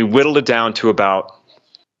think, and we whittled it down to about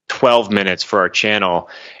 12 minutes for our channel.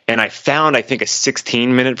 And I found, I think, a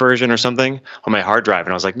 16-minute version or something on my hard drive,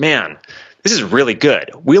 and I was like, man, this is really good.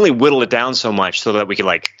 We only whittled it down so much so that we could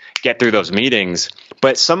get through those meetings,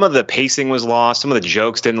 but some of the pacing was lost. Some of the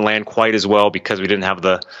jokes didn't land quite as well because we didn't have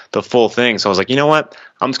the full thing. So I was like, you know what?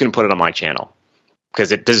 I'm just going to put it on my channel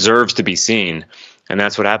because it deserves to be seen. And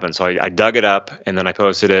that's what happened. So I dug it up and then I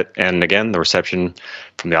posted it. And again, the reception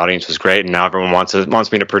from the audience was great. And now everyone wants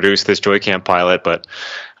me to produce this Joy Camp pilot, but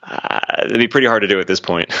it'd be pretty hard to do at this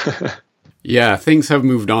point. Yeah, things have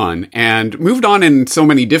moved on, and moved on in so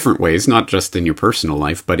many different ways, not just in your personal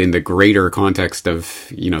life, but in the greater context of,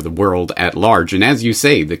 the world at large. And as you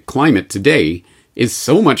say, the climate today is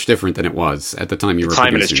so much different than it was at the time you were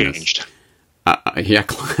producing this. The climate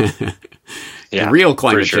has changed. Yeah, real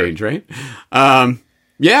climate change, right?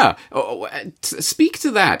 Yeah. Speak to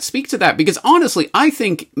that, because honestly, I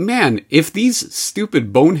think, man, if these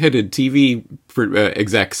stupid boneheaded TV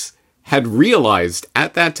execs had realized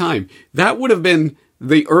at that time, that would have been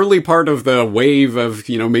the early part of the wave of,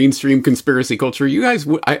 mainstream conspiracy culture. You guys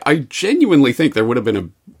would, I genuinely think there would have been a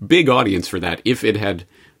big audience for that if it had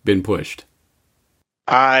been pushed.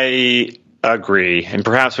 I agree. And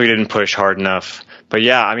perhaps we didn't push hard enough. But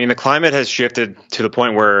yeah, I mean, the climate has shifted to the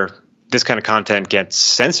point where this kind of content gets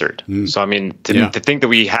censored. So, I mean, to think that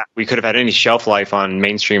we could have had any shelf life on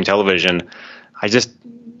mainstream television, it's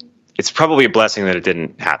probably a blessing that it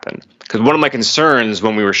didn't happen. Because one of my concerns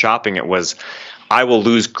when we were shopping it was I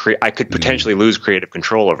could potentially lose creative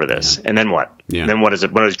control over this. And then what? And then what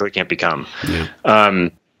does Joy Camp become?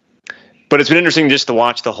 But it's been interesting just to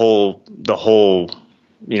watch the whole,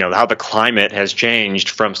 how the climate has changed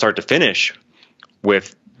from start to finish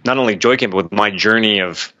with not only Joy Camp, but with my journey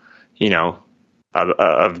of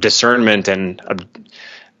discernment and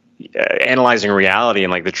analyzing reality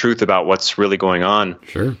and the truth about what's really going on.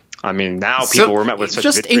 Sure. I mean, now people were met with such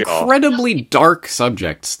just vitriol. Incredibly dark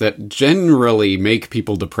subjects that generally make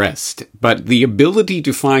people depressed, but the ability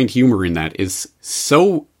to find humor in that is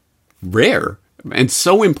so rare and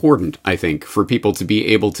so important, I think, for people to be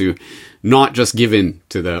able to not just give in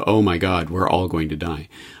to the, oh my God, we're all going to die.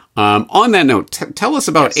 On that note, tell us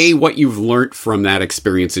about, A, what you've learned from that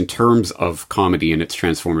experience in terms of comedy and its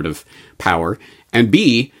transformative power, and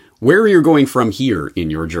B, where you're going from here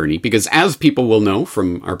in your journey. Because as people will know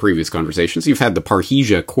from our previous conversations, you've had the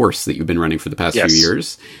Parrhesia course that you've been running for the past few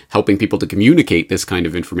years, helping people to communicate this kind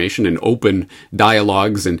of information and open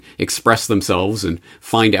dialogues and express themselves and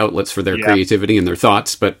find outlets for their creativity and their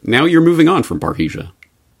thoughts. But now you're moving on from Parrhesia.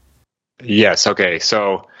 Yes. Okay.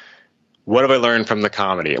 So what have I learned from the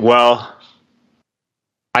comedy? Well,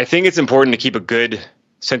 I think it's important to keep a good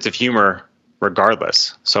sense of humor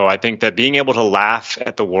regardless. So I think that being able to laugh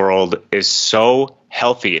at the world is so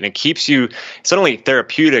healthy, and it keeps you, it's not only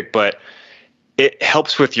therapeutic, but it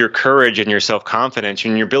helps with your courage and your self-confidence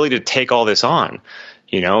and your ability to take all this on.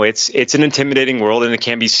 You know, it's an intimidating world, and it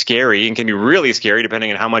can be scary and can be really scary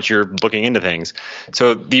depending on how much you're looking into things.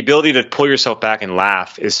 So the ability to pull yourself back and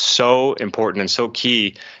laugh is so important and so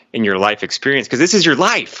key in your life experience, because this is your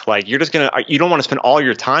life. Like, you don't want to spend all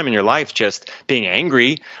your time in your life just being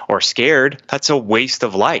angry or scared. That's a waste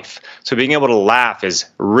of life. So being able to laugh is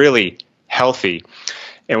really healthy.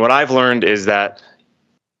 And what I've learned is that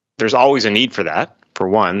there's always a need for that. For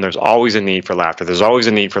one, there's always a need for laughter. There's always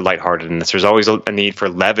a need for lightheartedness. There's always a need for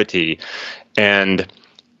levity. And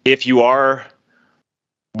if you are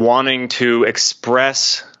wanting to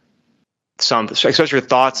express your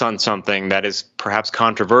thoughts on something that is perhaps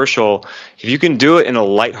controversial, if you can do it in a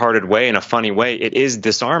lighthearted way, in a funny way, it is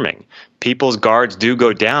disarming. People's guards do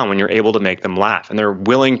go down when you're able to make them laugh, and they're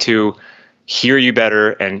willing to hear you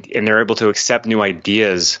better, and they're able to accept new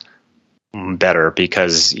ideas better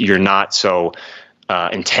because you're not so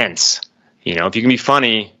intense. You know, if you can be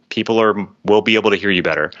funny, people will be able to hear you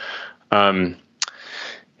better. And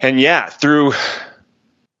yeah, through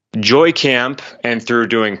Joy Camp and through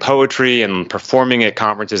doing poetry and performing at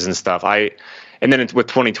conferences and stuff, and then with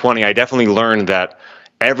 2020, I definitely learned that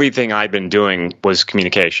everything I'd been doing was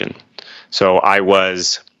communication. So I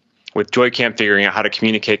was, with Joy Camp, figuring out how to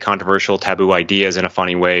communicate controversial, taboo ideas in a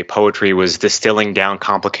funny way. Poetry was distilling down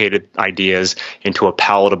complicated ideas into a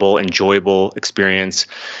palatable, enjoyable experience.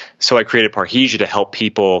 So I created Parrhesia to help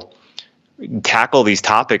people tackle these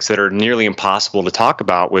topics that are nearly impossible to talk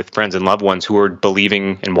about with friends and loved ones who are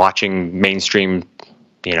believing and watching mainstream,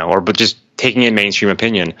 or just taking in mainstream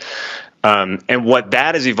opinion. And what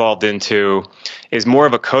that has evolved into is more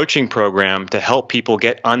of a coaching program to help people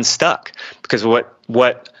get unstuck. Because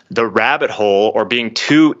what the rabbit hole or being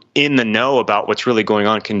too in the know about what's really going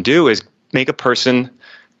on can do is make a person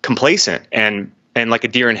complacent and like a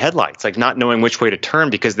deer in headlights, like not knowing which way to turn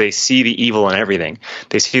because they see the evil in everything.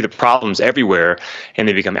 They see the problems everywhere, and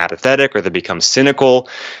they become apathetic or they become cynical.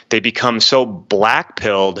 They become so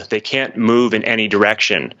black-pilled they can't move in any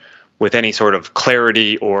direction with any sort of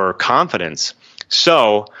clarity or confidence.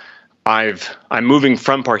 So I'm moving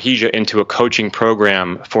from Parrhesia into a coaching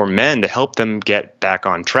program for men to help them get back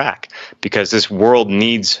on track, because this world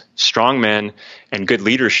needs strong men and good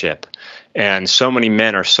leadership. And so many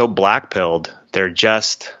men are so black-pilled, they're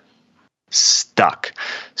just stuck.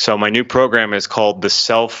 So my new program is called The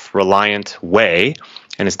Self-Reliant Way,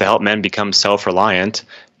 and it's to help men become self-reliant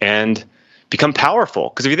and become powerful.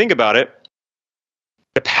 Because if you think about it,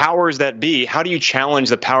 the powers that be, how do you challenge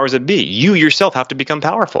the powers that be? You yourself have to become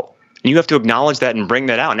powerful. And you have to acknowledge that and bring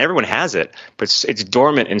that out. And everyone has it, but it's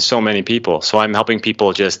dormant in so many people. So I'm helping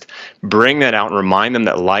people just bring that out and remind them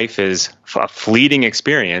that life is a fleeting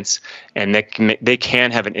experience, and they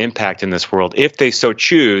can have an impact in this world if they so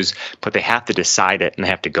choose, but they have to decide it and they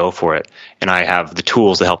have to go for it. And I have the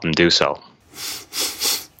tools to help them do so.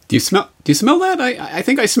 Do you smell that? I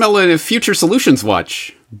think I smell a Future Solutions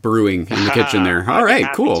watch brewing in the kitchen there. All right,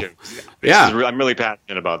 cool. I'm really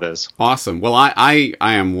passionate about this. Awesome. Well, I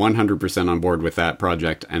am 100% on board with that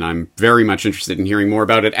project, and I'm very much interested in hearing more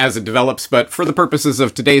about it as it develops. But for the purposes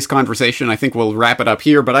of today's conversation, I think we'll wrap it up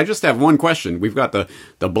here. But I just have one question. We've got the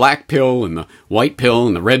black pill and the white pill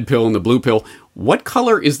and the red pill and the blue pill. What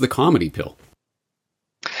color is the comedy pill?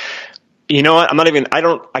 You know what? I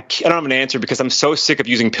don't have an answer because I'm so sick of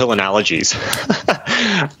using pill analogies.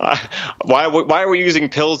 Why are we using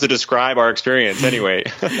pills to describe our experience anyway?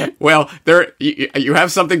 Well, you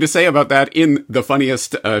have something to say about that in the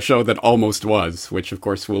funniest show that almost was, which of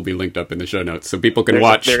course will be linked up in the show notes, so people can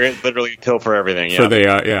watch. There is literally a pill for everything. Yeah.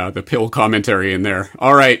 For the pill commentary in there.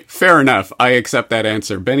 All right, fair enough. I accept that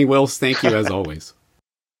answer. Benny Wills, thank you as always.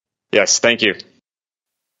 Yes, thank you.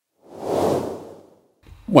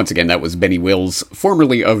 Once again, that was Benny Wills,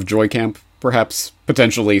 formerly of Joy Camp, perhaps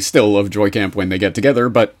potentially still of Joy Camp when they get together,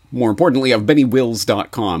 but more importantly of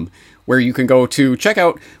BennyWills.com, where you can go to check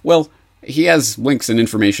out, well, he has links and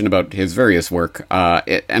information about his various work.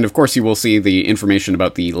 And of course, you will see the information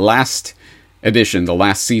about the last edition, the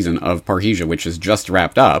last season of Parrhesia, which is just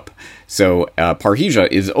wrapped up. So Parrhesia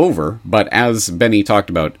is over, but as Benny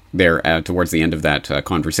talked about there towards the end of that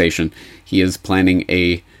conversation, he is planning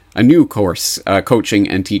a new course, coaching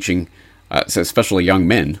and teaching, especially young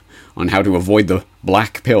men, on how to avoid the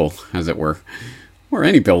black pill, as it were. Or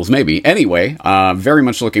any pills, maybe. Anyway, very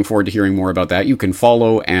much looking forward to hearing more about that. You can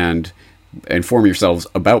follow and inform yourselves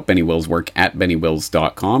about Benny Will's work at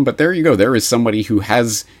bennywills.com. But there you go. There is somebody who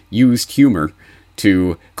has used humor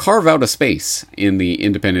to carve out a space in the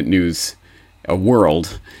independent news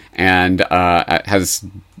world, and has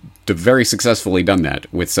very successfully done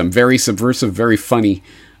that with some very subversive, very funny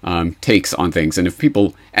takes on things. And if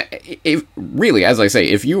people, really, as I say,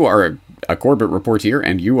 if you are a corporate reporter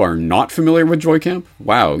and you are not familiar with Joy Camp,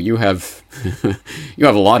 wow, you have you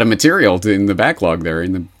have a lot of material in the backlog there,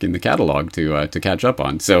 in the catalog to catch up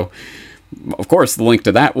on. So, of course, the link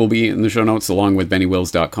to that will be in the show notes, along with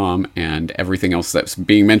bennywills.com and everything else that's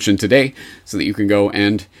being mentioned today, so that you can go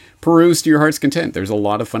and peruse to your heart's content. There's a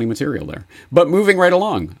lot of funny material there. But moving right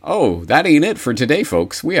along. Oh, that ain't it for today,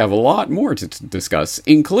 folks. We have a lot more to discuss,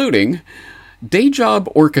 including Day Job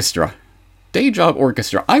Orchestra. Day Job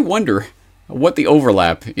Orchestra. I wonder what the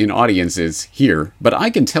overlap in audience is here, but I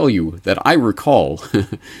can tell you that I recall,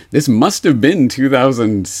 this must have been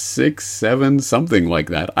 2006, 7, something like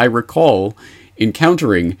that. I recall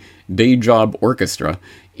encountering Day Job Orchestra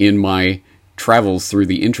in my travels through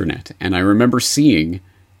the internet, and I remember seeing,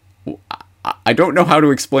 I don't know how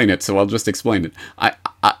to explain it, so I'll just explain it.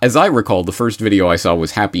 As I recall, the first video I saw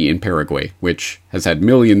was Happy in Paraguay, which has had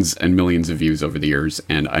millions and millions of views over the years,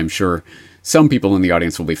 and I'm sure some people in the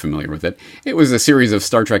audience will be familiar with it. It was a series of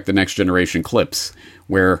Star Trek The Next Generation clips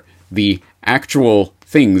where the actual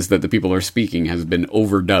things that the people are speaking has been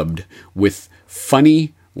overdubbed with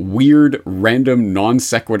funny, weird, random, non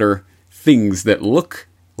sequitur things that look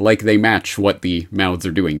like they match what the mouths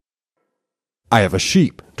are doing. I have a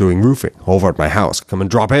sheep doing roofing over at my house. Come and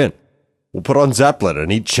drop in. We'll put on Zeppelin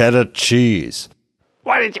and eat cheddar cheese.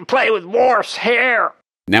 Why did you play with Worf's hair?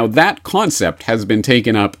 Now that concept has been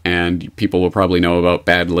taken up, and people will probably know about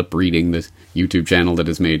Bad Lip Reading, the YouTube channel that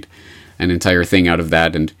has made an entire thing out of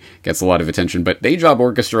that and gets a lot of attention. But Day Job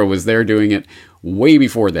Orchestra was there doing it way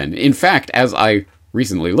before then. In fact, as I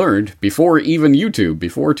recently learned, before even YouTube,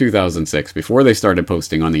 before 2006, before they started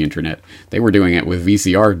posting on the internet, they were doing it with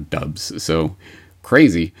VCR dubs. So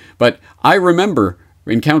crazy. But I remember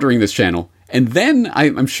encountering this channel, and then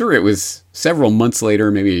I'm sure it was several months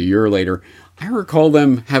later, maybe a year later, I recall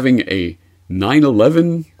them having a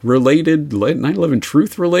 9/11 related, 9/11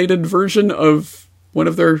 truth related version of one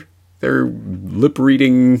of their lip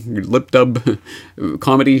reading, lip dub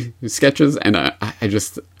comedy sketches, and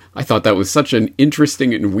I thought that was such an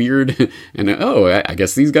interesting and weird, and I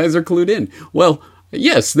guess these guys are clued in. Well,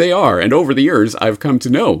 yes, they are, and over the years, I've come to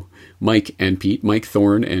know Mike and Pete, Mike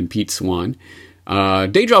Thorne and Pete Swan.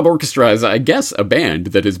 Day Job Orchestra is, I guess, a band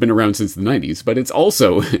that has been around since the 90s, but it's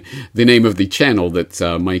also the name of the channel that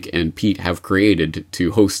Mike and Pete have created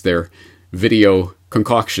to host their video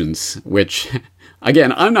concoctions, which,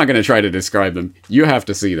 again, I'm not going to try to describe them. You have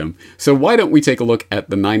to see them. So why don't we take a look at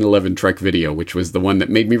the 9/11 Trek video, which was the one that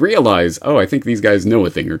made me realize, oh, I think these guys know a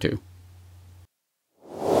thing or two.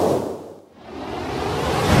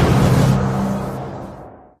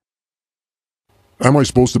 Am I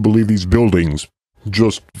supposed to believe these buildings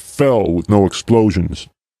just fell with no explosions?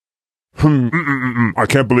 I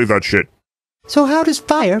can't believe that shit. So how does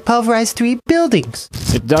fire pulverize 3 buildings?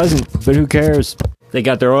 It doesn't, but who cares? They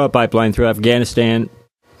got their oil pipeline through Afghanistan.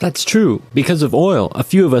 That's true. Because of oil, a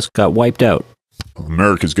few of us got wiped out.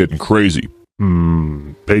 America's getting crazy.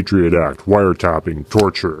 Patriot Act, wiretapping,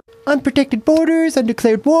 torture. Unprotected borders,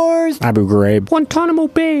 undeclared wars. Abu Ghraib. Guantanamo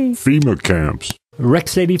Bay. FEMA camps.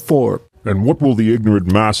 Rex 84. And what will the ignorant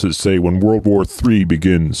masses say when World War III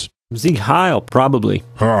begins? Sieg Heil, probably.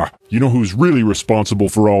 You know who's really responsible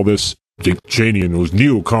for all this? Dick Cheney and those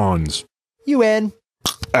neocons. UN.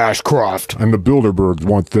 Ashcroft. And the Bilderbergs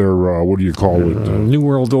want their, what do you call it? New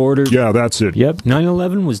World Order. Yeah, that's it. Yep,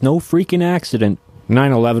 9/11 was no freaking accident.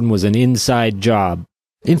 9/11 was an inside job.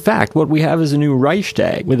 In fact, what we have is a new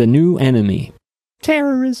Reichstag with a new enemy.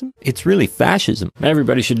 Terrorism. It's really fascism.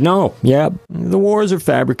 Everybody should know. Yep, the wars are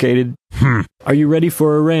fabricated. Are you ready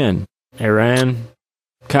for Iran? Iran.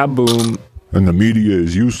 Kaboom. And the media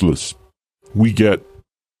is useless. We get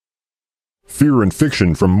fear and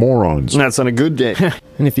fiction from morons. That's on a good day.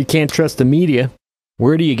 And if you can't trust the media,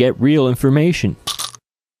 where do you get real information?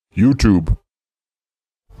 YouTube.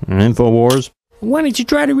 InfoWars. Why don't you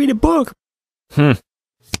try to read a book?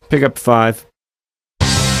 Pick up 5.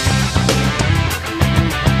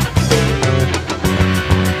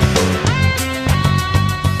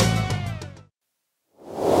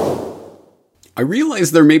 I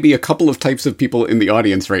realize there may be a couple of types of people in the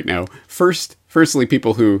audience right now. Firstly,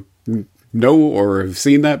 people who know or have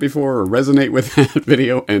seen that before or resonate with that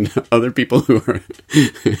video, and other people who are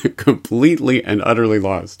completely and utterly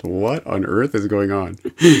lost. What on earth is going on?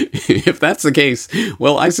 If that's the case,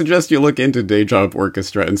 well, I suggest you look into Day Job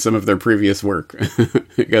Orchestra and some of their previous work,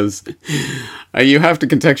 because you have to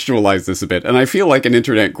contextualize this a bit. And I feel like an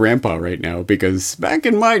internet grandpa right now, because back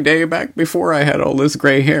in my day, back before I had all this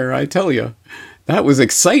gray hair, I tell you, that was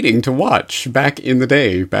exciting to watch back in the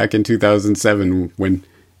day, back in 2007, when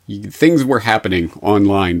things were happening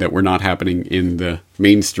online that were not happening in the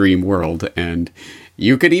mainstream world. And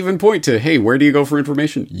you could even point to, hey, where do you go for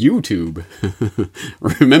information? YouTube.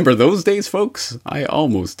 Remember those days, folks? I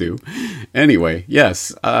almost do. Anyway,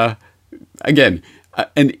 yes. Again,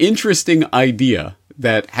 an interesting idea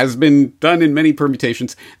that has been done in many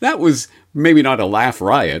permutations. That was maybe not a laugh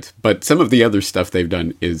riot, but some of the other stuff they've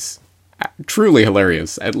done is truly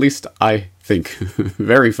hilarious. At least I think.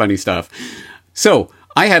 Very funny stuff. So,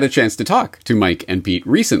 I had a chance to talk to Mike and Pete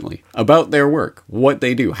recently about their work, what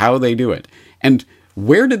they do, how they do it, and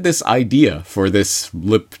where did this idea for this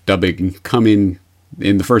lip dubbing come in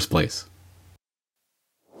the first place?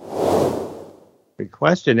 Good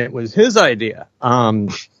question. It was his idea.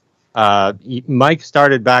 Mike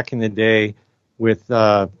started back in the day with 2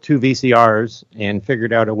 VCRs and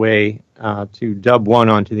figured out a way to dub one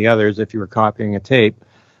onto the others if you were copying a tape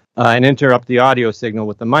and interrupt the audio signal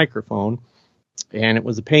with the microphone. And it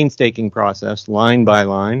was a painstaking process, line by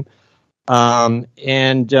line.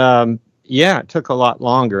 It took a lot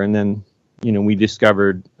longer. And then, we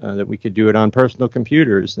discovered that we could do it on personal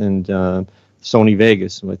computers. And Sony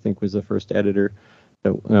Vegas, who I think was the first editor.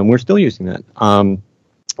 We're still using that.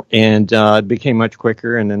 It became much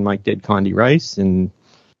quicker. And then Mike did Condi Rice. And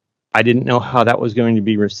I didn't know how that was going to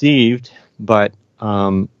be received. But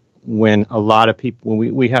when a lot of people,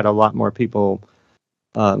 we had a lot more people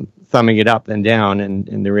thumbing it up and down,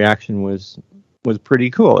 and the reaction was pretty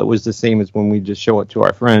cool. It was the same as when we just show it to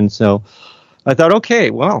our friends. So I thought, okay,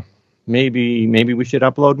 well, maybe we should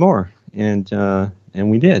upload more, and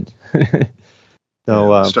we did.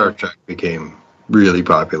 Star Trek became really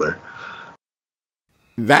popular.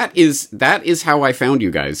 That is how I found you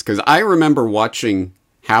guys, because I remember watching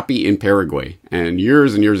Happy in Paraguay and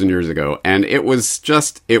years ago, and it was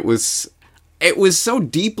so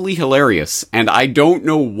deeply hilarious, and I don't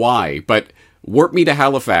know why, but Warp Me to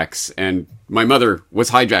Halifax and My Mother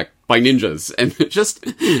Was Hijacked by Ninjas, and just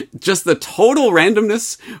the total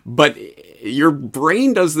randomness, but your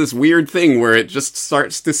brain does this weird thing where it just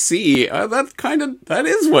starts to see, that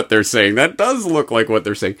is what they're saying. That does look like what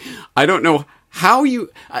they're saying. I don't know how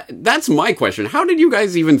that's my question. How did you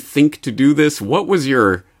guys even think to do this? What was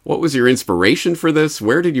your inspiration for this?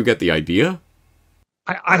 Where did you get the idea?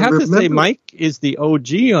 I have to say, Mike is the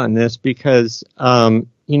OG on this because,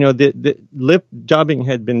 the lip dubbing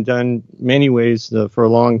had been done many ways for a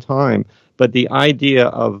long time, but the idea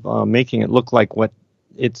of making it look like what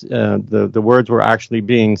it's the words were actually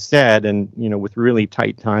being said, and with really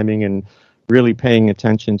tight timing and really paying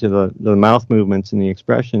attention to the mouth movements and the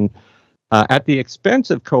expression at the expense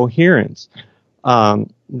of coherence.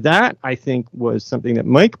 That, I think, was something that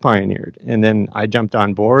Mike pioneered, and then I jumped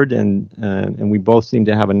on board, and we both seemed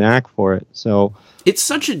to have a knack for it. So it's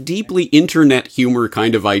such a deeply internet humor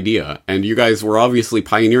kind of idea, and you guys were obviously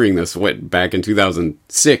pioneering this back in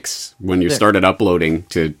 2006 when you started uploading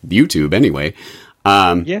to YouTube. Anyway,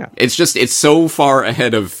 it's so far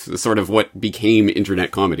ahead of sort of what became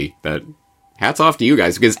internet comedy that hats off to you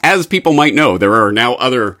guys, because as people might know, there are now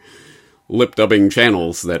other lip dubbing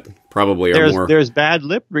channels that probably are more. There's Bad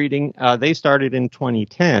Lip Reading. They started in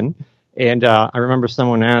 2010, and I remember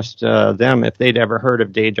someone asked them if they'd ever heard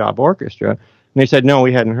of Day Job Orchestra, and they said no,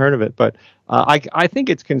 we hadn't heard of it. But I think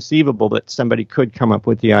it's conceivable that somebody could come up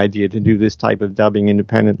with the idea to do this type of dubbing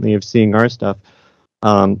independently of seeing our stuff.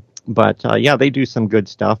 They do some good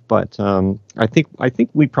stuff. But I think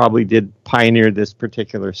we probably did pioneer this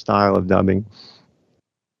particular style of dubbing.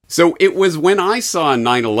 So it was when I saw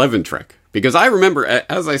 9/11 Trek. Because I remember,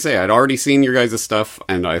 as I say, I'd already seen your guys' stuff,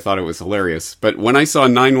 and I thought it was hilarious. But when I saw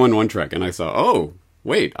 911 Trek, and I saw, oh,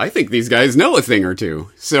 wait, I think these guys know a thing or two.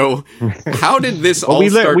 So how did this all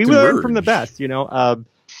start to merge? We learned from the best,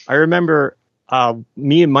 I remember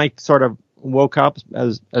me and Mike sort of woke up,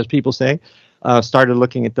 as people say, started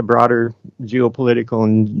looking at the broader geopolitical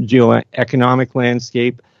and geoeconomic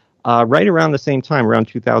landscape right around the same time, around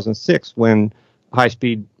 2006, when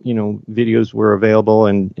high-speed, videos were available,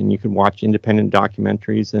 and you could watch independent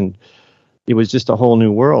documentaries, and it was just a whole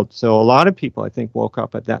new world. So a lot of people, I think, woke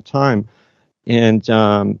up at that time, and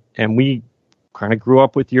we kind of grew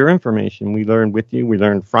up with your information. We learned with you, we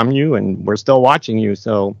learned from you, and we're still watching you.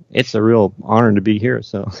 So it's a real honor to be here.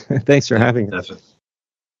 So thanks for having us.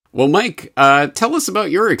 Well, Mike, tell us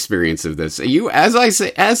about your experience of this. You,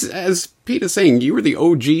 as Pete is saying, you were the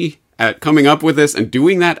OG at coming up with this and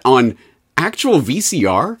doing that on actual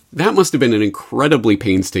VCR. That must have been an incredibly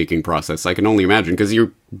painstaking process. I can only imagine, because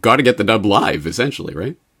you got to get the dub live, essentially,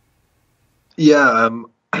 right? Yeah,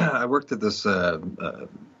 I worked at this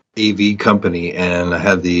AV company, and I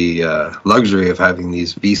had the luxury of having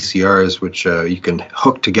these VCRs, which you can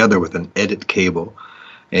hook together with an edit cable.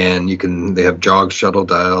 And they have jog shuttle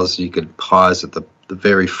dials. You could pause at the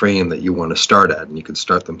very frame that you want to start at, and you can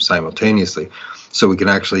start them simultaneously. So we can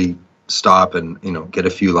actually stop and, get a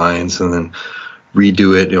few lines and then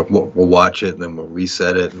redo it. We'll watch it and then we'll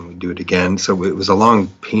reset it and we do it again. So it was a long,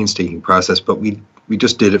 painstaking process, but we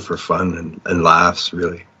just did it for fun and laughs,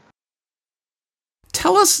 really.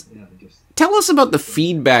 Tell us about the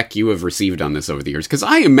feedback you have received on this over the years, because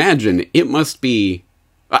I imagine it must be...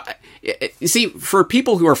 see, for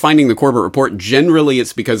people who are finding the Corbett Report, generally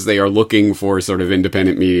it's because they are looking for sort of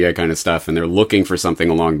independent media kind of stuff, and they're looking for something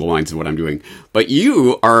along the lines of what I'm doing. But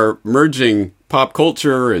you are merging pop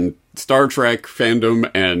culture and Star Trek fandom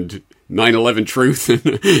and 9/11 truth,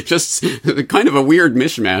 and just kind of a weird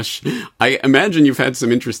mishmash. I imagine you've had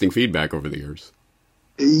some interesting feedback over the years.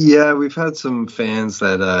 Yeah, we've had some fans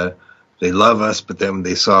that they love us, but then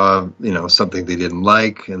they saw, something they didn't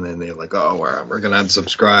like, and then they're like, "Oh, we're going to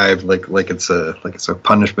unsubscribe," like it's a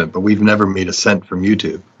punishment. But we've never made a cent from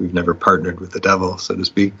YouTube. We've never partnered with the devil, so to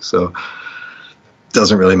speak. So it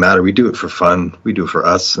doesn't really matter. We do it for fun. We do it for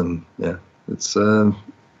us, and yeah, it's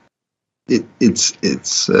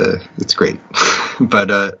great. But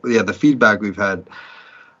the feedback we've had,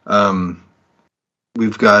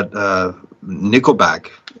 we've got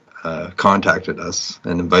Nickelback contacted us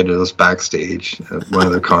and invited us backstage at one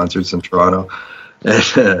of their concerts in Toronto,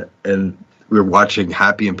 and we were watching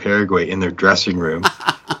Happy in Paraguay in their dressing room,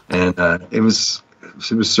 and it was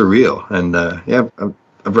surreal. And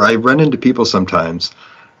I run into people sometimes,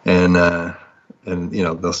 and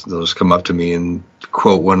they'll just come up to me and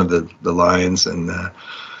quote one of the lines and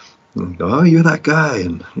go, "Oh, you're that guy,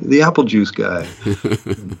 and the apple juice guy."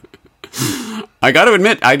 I got to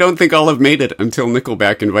admit, I don't think I'll have made it until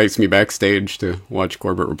Nickelback invites me backstage to watch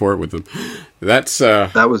Corbett Report with them.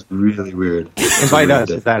 That was really weird. Invite us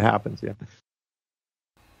if that happens, yeah.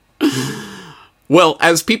 Well,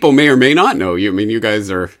 as people may or may not know, you guys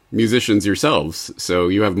are musicians yourselves, so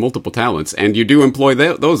you have multiple talents, and you do employ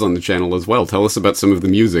those on the channel as well. Tell us about some of the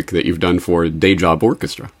music that you've done for Day Job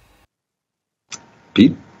Orchestra.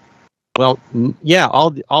 Pete? Well, yeah, all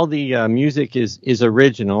the music is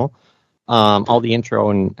original. All the intro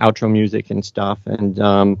and outro music and stuff. And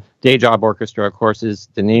Day Job Orchestra, of course, is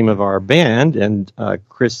the name of our band, and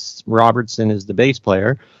Chris Robertson is the bass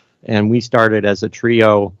player. And we started as a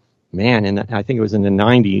trio, I think it was in the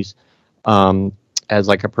 90s, as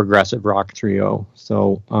like a progressive rock trio.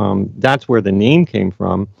 So that's where the name came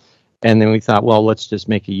from. And then we thought, well, let's just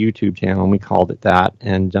make a YouTube channel, and we called it that.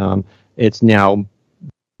 And it's now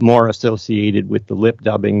more associated with the lip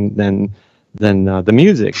dubbing than the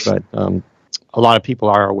music, but a lot of people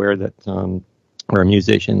are aware that we're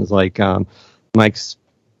musicians. Like Mike's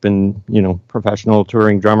been, professional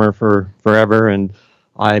touring drummer for forever, and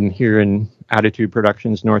I'm here in Attitude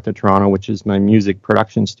Productions north of Toronto, which is my music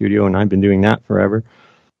production studio, and I've been doing that forever.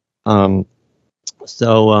 It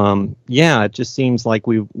just seems like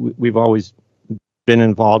we've always been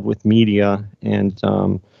involved with media, and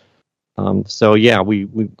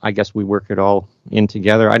I guess we work it all in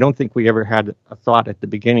together. I don't think we ever had a thought at the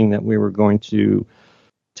beginning that we were going to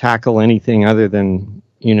tackle anything other than,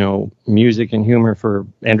 music and humor for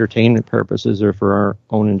entertainment purposes or for our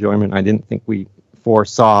own enjoyment. I didn't think we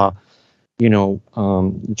foresaw,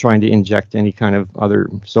 trying to inject any kind of other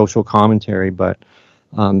social commentary, but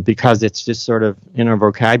because it's just sort of in our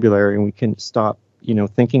vocabulary, and we can stop,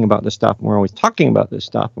 thinking about this stuff, and we're always talking about this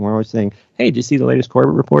stuff, and we're always saying, "Hey, did you see the latest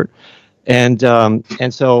Corbett Report?" And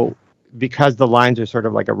so because the lines are sort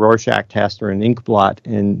of like a Rorschach test or an ink blot,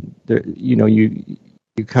 and you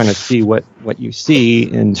kind of see what you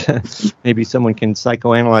see, and maybe someone can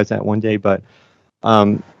psychoanalyze that one day, but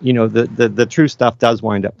the true stuff does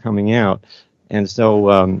wind up coming out. And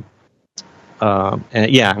so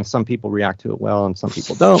and some people react to it well and some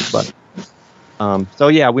people don't, but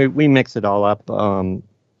we mix it all up.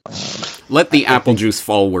 Let the apple juice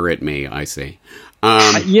fall where it may, I say.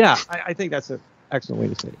 I think that's excellent way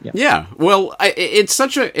to say it. Yeah. Yeah. Well,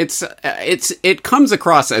 it comes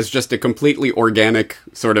across as just a completely organic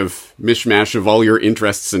sort of mishmash of all your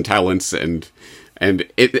interests and talents, and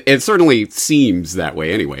it certainly seems that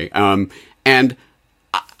way anyway. And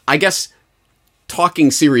I guess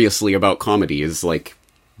talking seriously about comedy is like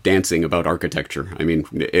dancing about architecture. I mean,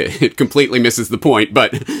 it completely misses the point,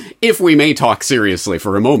 but if we may talk seriously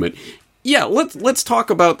for a moment, yeah, let's talk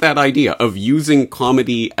about that idea of using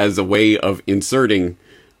comedy as a way of inserting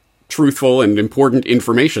truthful and important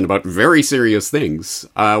information about very serious things.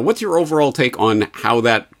 What's your overall take on how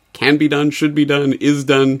that can be done, should be done, is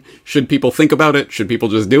done? Should people think about it? Should people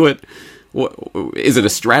just do it? Is it a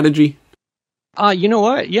strategy? You know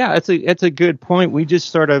what? Yeah, it's a good point. We just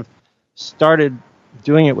sort of started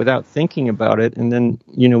doing it without thinking about it, and then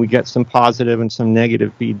we get some positive and some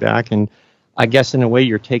negative feedback, and I guess in a way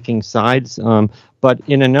you're taking sides, but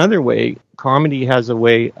in another way comedy has a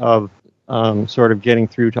way of sort of getting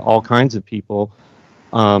through to all kinds of people,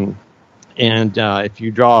 and if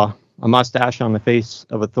you draw a mustache on the face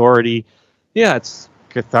of authority, yeah, it's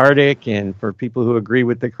cathartic, and for people who agree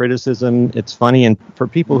with the criticism it's funny, and for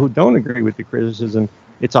people who don't agree with the criticism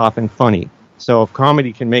it's often funny. So if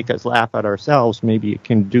comedy can make us laugh at ourselves, maybe it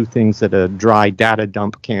can do things that a dry data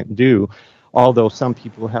dump can't do. Although some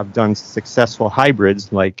people have done successful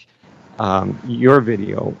hybrids, like your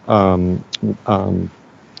video,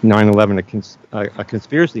 9/11, a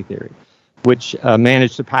conspiracy theory, which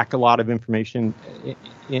managed to pack a lot of information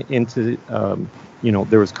into,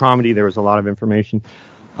 there was comedy, there was a lot of information.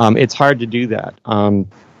 It's hard to do that,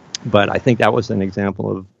 but I think that was an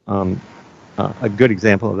example of a good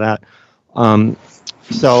example of that.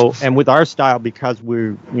 So, and with our style, because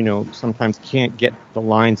we're, sometimes can't get the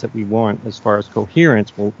lines that we want as far as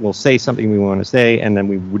coherence, we'll say something we want to say, and then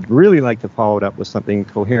we would really like to follow it up with something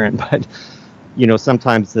coherent, but,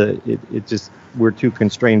 sometimes it just, we're too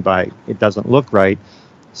constrained by, it doesn't look right,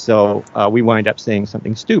 so we wind up saying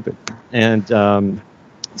something stupid. And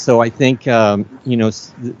so I think, in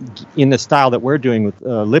the style that we're doing with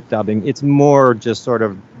lip dubbing, it's more just sort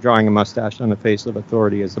of drawing a mustache on the face of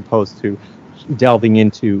authority as opposed to delving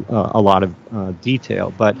into a lot of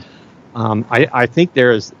detail. But I think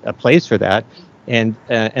there is a place for that, and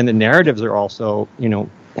the narratives are also,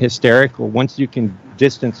 hysterical. Once you can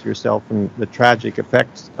distance yourself from the tragic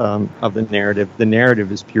effects of the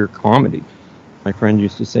narrative is pure comedy. My friend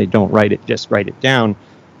used to say, "Don't write it, just write it down."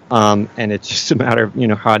 And it's just a matter of,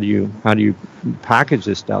 how do you package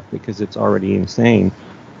this stuff, because it's already insane.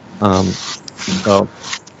 So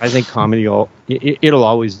I think comedy it'll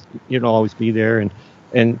always be there,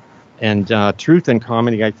 and truth and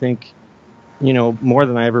comedy, I think, more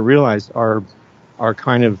than I ever realized, are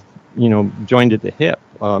kind of joined at the hip.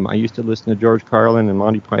 I used to listen to George Carlin and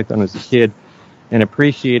Monty Python as a kid and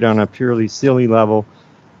appreciate on a purely silly level.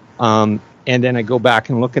 And then I go back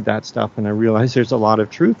and look at that stuff, and I realize there's a lot of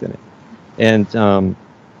truth in it. And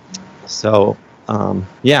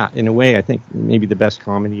yeah, in a way, I think maybe the best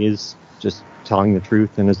comedy is just telling the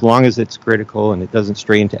truth. And as long as it's critical and it doesn't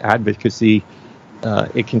stray into advocacy,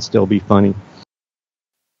 it can still be funny.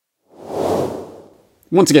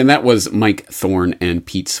 Once again, that was Mike Thorne and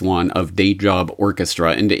Pete Swan of Day Job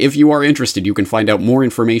Orchestra. And if you are interested, you can find out more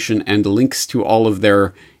information and links to all of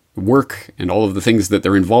their work and all of the things that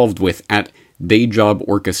they're involved with at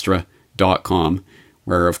dayjoborchestra.com,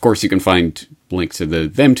 where of course you can find links to the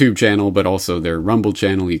ThemTube channel, but also their Rumble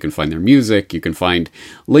channel. You can find their music. You can find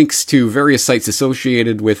links to various sites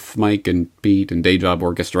associated with Mike and Pete and Day Job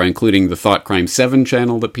Orchestra, including the Thought Crime 7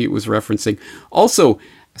 channel that Pete was referencing. Also,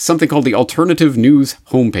 something called the Alternative News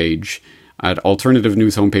homepage at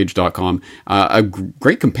alternativenewshomepage.com, a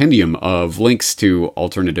great compendium of links to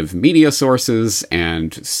alternative media sources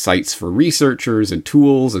and sites for researchers and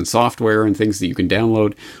tools and software and things that you can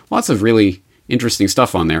download. Lots of really interesting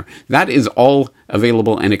stuff on there. That is all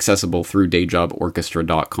available and accessible through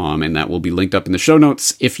dayjoborchestra.com, and that will be linked up in the show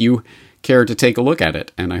notes if you care to take a look at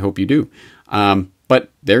it, and I hope you do. But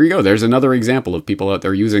there you go. There's another example of people out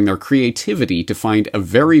there using their creativity to find a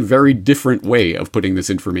very, very different way of putting this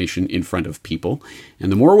information in front of people. And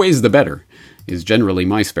the more ways, the better, is generally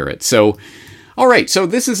my spirit. So, all right. So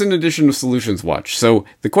this is an edition of Solutions Watch. So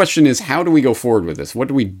the question is, how do we go forward with this? What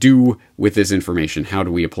do we do with this information? How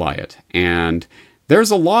do we apply it? And there's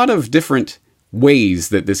a lot of different ways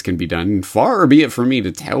that this can be done. Far be it from me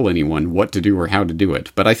to tell anyone what to do or how to do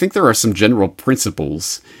it. But I think there are some general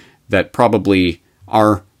principles that probably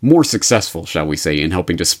are more successful, shall we say, in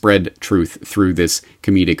helping to spread truth through this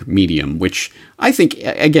comedic medium, which I think,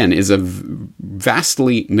 again, is a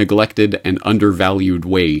vastly neglected and undervalued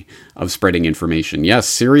way of spreading information. Yes,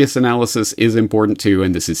 serious analysis is important too,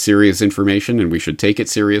 and this is serious information, and we should take it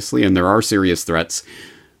seriously, and there are serious threats.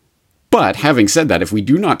 But having said that, if we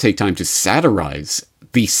do not take time to satirize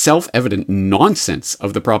the self-evident nonsense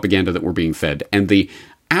of the propaganda that we're being fed, and the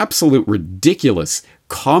absolute ridiculous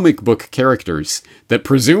comic book characters that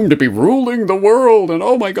presume to be ruling the world, and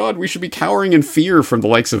oh my god, we should be cowering in fear from the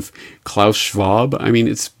likes of Klaus Schwab. I mean,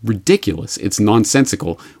 it's ridiculous. It's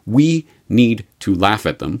nonsensical. We need to laugh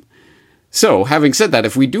at them. So, having said that,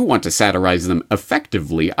 if we do want to satirize them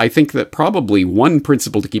effectively, I think that probably one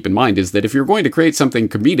principle to keep in mind is that if you're going to create something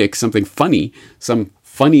comedic, something funny, some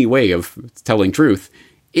funny way of telling truth,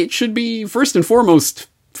 it should be first and foremost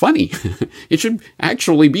funny. It should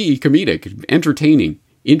actually be comedic, entertaining,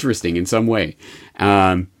 interesting in some way.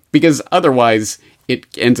 Because otherwise, it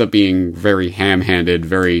ends up being very ham-handed,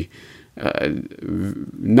 very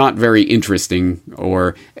not very interesting,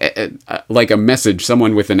 or like a message,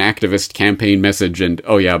 someone with an activist campaign message, and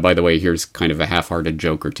oh yeah, by the way, here's kind of a half-hearted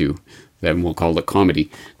joke or two, then we'll call it comedy.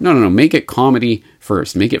 No, make it comedy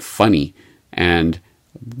first, make it funny, and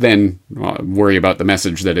then worry about the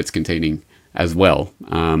message that it's containing as well.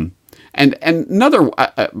 And another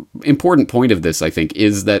important point of this, I think,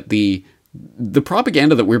 is that the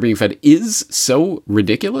propaganda that we're being fed is so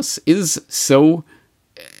ridiculous, is so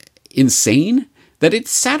insane, that it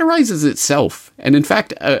satirizes itself. And in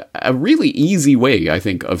fact, a really easy way, I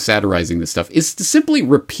think, of satirizing this stuff is to simply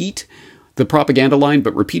repeat the propaganda line,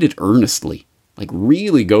 but repeat it earnestly. Like,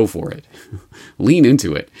 really go for it. Lean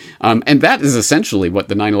into it. And that is essentially what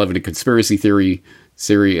the 9/11 conspiracy theory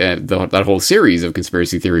series, that whole series of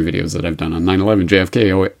conspiracy theory videos that I've done on 9/11,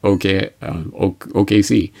 JFK,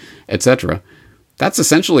 OKC, etc. That's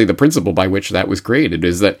essentially the principle by which that was created,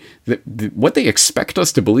 is that what they expect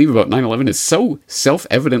us to believe about 9/11 is so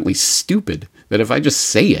self-evidently stupid that if I just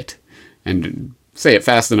say it, and say it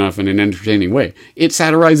fast enough in an entertaining way, it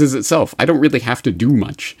satirizes itself. I don't really have to do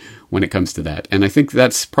much when it comes to that. And I think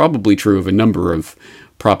that's probably true of a number of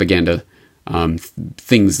propaganda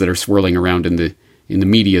things that are swirling around in the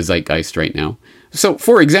media zeitgeist right now. So,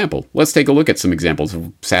 for example, let's take a look at some examples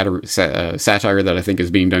of satire that I think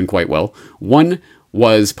is being done quite well. One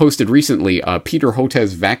was posted recently, Peter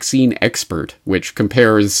Hotez Vaccine Expert, which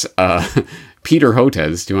compares Peter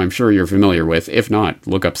Hotez, who I'm sure you're familiar with. If not,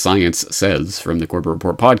 look up Science Says from the Corbett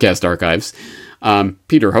Report podcast archives.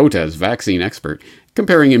 Peter Hotez, Vaccine Expert,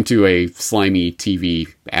 comparing him to a slimy TV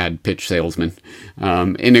ad pitch salesman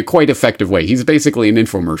in a quite effective way. He's basically an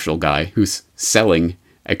infomercial guy who's selling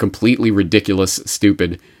a completely ridiculous,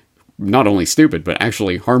 stupid, not only stupid, but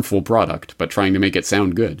actually harmful product, but trying to make it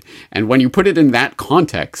sound good. And when you put it in that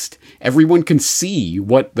context, everyone can see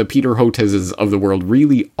what the Peter Hotezes of the world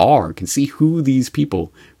really are, can see who these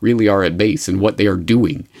people really are at base and what they are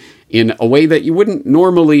doing in a way that you wouldn't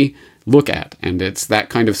normally look at. And it's that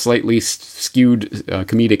kind of slightly skewed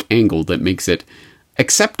comedic angle that makes it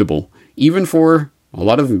acceptable, even for a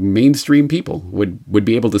lot of mainstream people would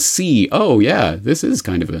be able to see, oh yeah, this is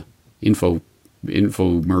kind of a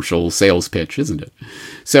infomercial sales pitch, isn't it?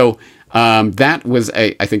 So that was,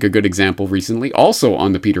 I think, a good example recently. Also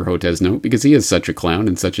on the Peter Hotez note, because he is such a clown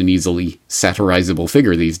and such an easily satirizable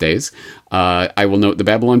figure these days, I will note the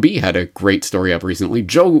Babylon Bee had a great story up recently.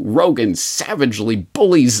 Joe Rogan savagely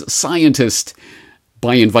bullies scientist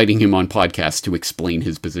by inviting him on podcasts to explain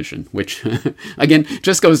his position, which, again,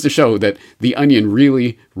 just goes to show that The Onion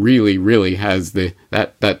really, really, really has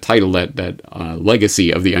that title, that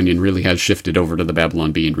legacy of The Onion really has shifted over to the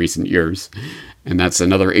Babylon Bee in recent years. And that's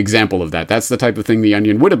another example of that. That's the type of thing The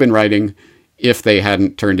Onion would have been writing if they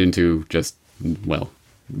hadn't turned into just, well,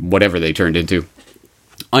 whatever they turned into.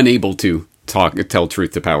 Unable to tell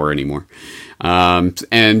truth to power anymore.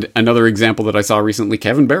 And another example that I saw recently,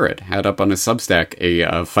 Kevin Barrett had up on his Substack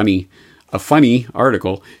a funny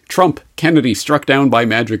article, Trump, Kennedy struck down by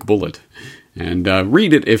magic bullet. And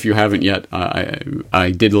read it if you haven't yet.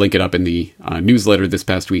 I did link it up in the newsletter this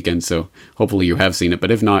past weekend, so hopefully you have seen it.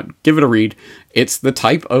 But if not, give it a read. It's the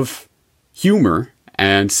type of humor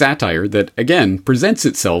and satire that, again, presents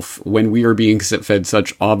itself when we are being fed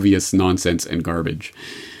such obvious nonsense and garbage.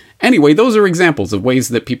 Anyway, those are examples of ways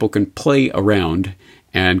that people can play around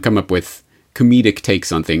and come up with comedic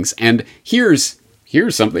takes on things. And here's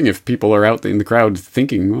something, if people are out in the crowd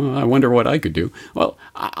thinking, well, I wonder what I could do. Well,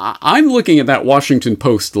 I'm looking at that Washington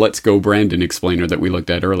Post Let's Go Brandon explainer that we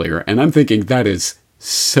looked at earlier, and I'm thinking that is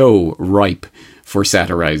so ripe for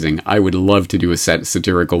satirizing. I would love to do a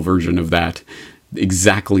satirical version of that.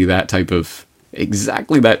 Exactly that type of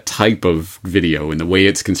exactly that type of video and the way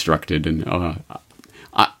it's constructed. And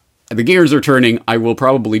the gears are turning. I will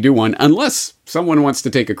probably do one, unless someone wants to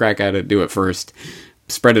take a crack at it, do it first.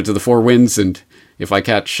 Spread it to the four winds, and if I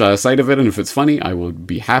catch sight of it and if it's funny, I will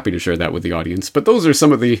be happy to share that with the audience. But those are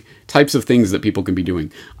some of the types of things that people can be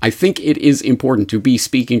doing. I think it is important to be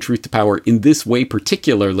speaking truth to power in this way,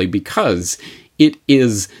 particularly because it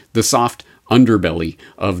is the soft underbelly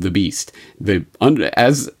of the beast.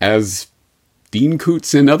 As Dean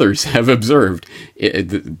Koontz and others have observed,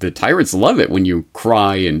 the tyrants love it when you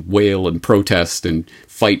cry and wail and protest and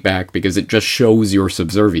fight back, because it just shows your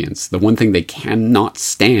subservience. The one thing they cannot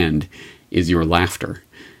stand is your laughter.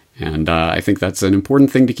 And I think that's an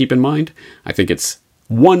important thing to keep in mind. I think it's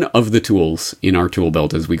one of the tools in our tool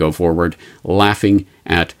belt as we go forward, laughing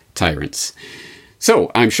at tyrants.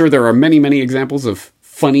 So I'm sure there are many, many examples of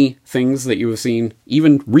funny things that you have seen,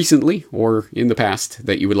 even recently or in the past,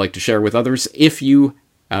 that you would like to share with others. If you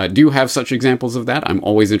do have such examples of that, I'm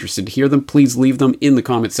always interested to hear them. Please leave them in the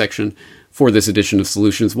comment section for this edition of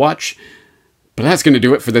Solutions Watch. But that's going to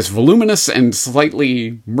do it for this voluminous and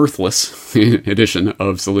slightly mirthless edition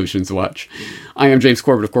of Solutions Watch. I am James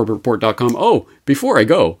Corbett of CorbettReport.com. Oh, before I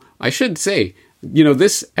go, I should say,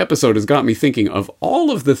 this episode has got me thinking of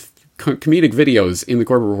all of the comedic videos in the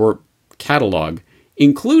Corbett Report catalog,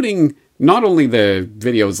 including not only the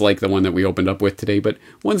videos like the one that we opened up with today, but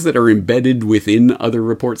ones that are embedded within other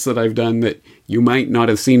reports that I've done that you might not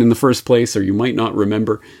have seen in the first place or you might not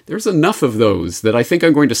remember. There's enough of those that I think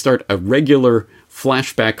I'm going to start a regular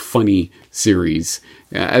flashback funny series.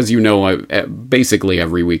 As you know, basically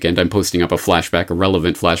every weekend I'm posting up a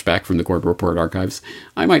relevant flashback from the Corbett Report archives.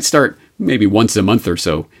 I might start maybe once a month or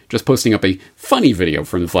so, just posting up a funny video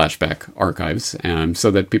from the flashback archives,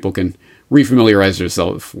 so that people can refamiliarize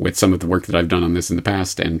yourself with some of the work that I've done on this in the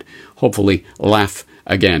past and hopefully laugh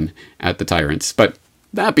again at the tyrants. But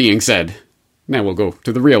that being said, now we'll go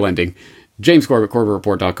to the real ending. James Corbett,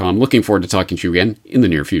 CorbettReport.com. Looking forward to talking to you again in the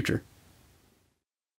near future.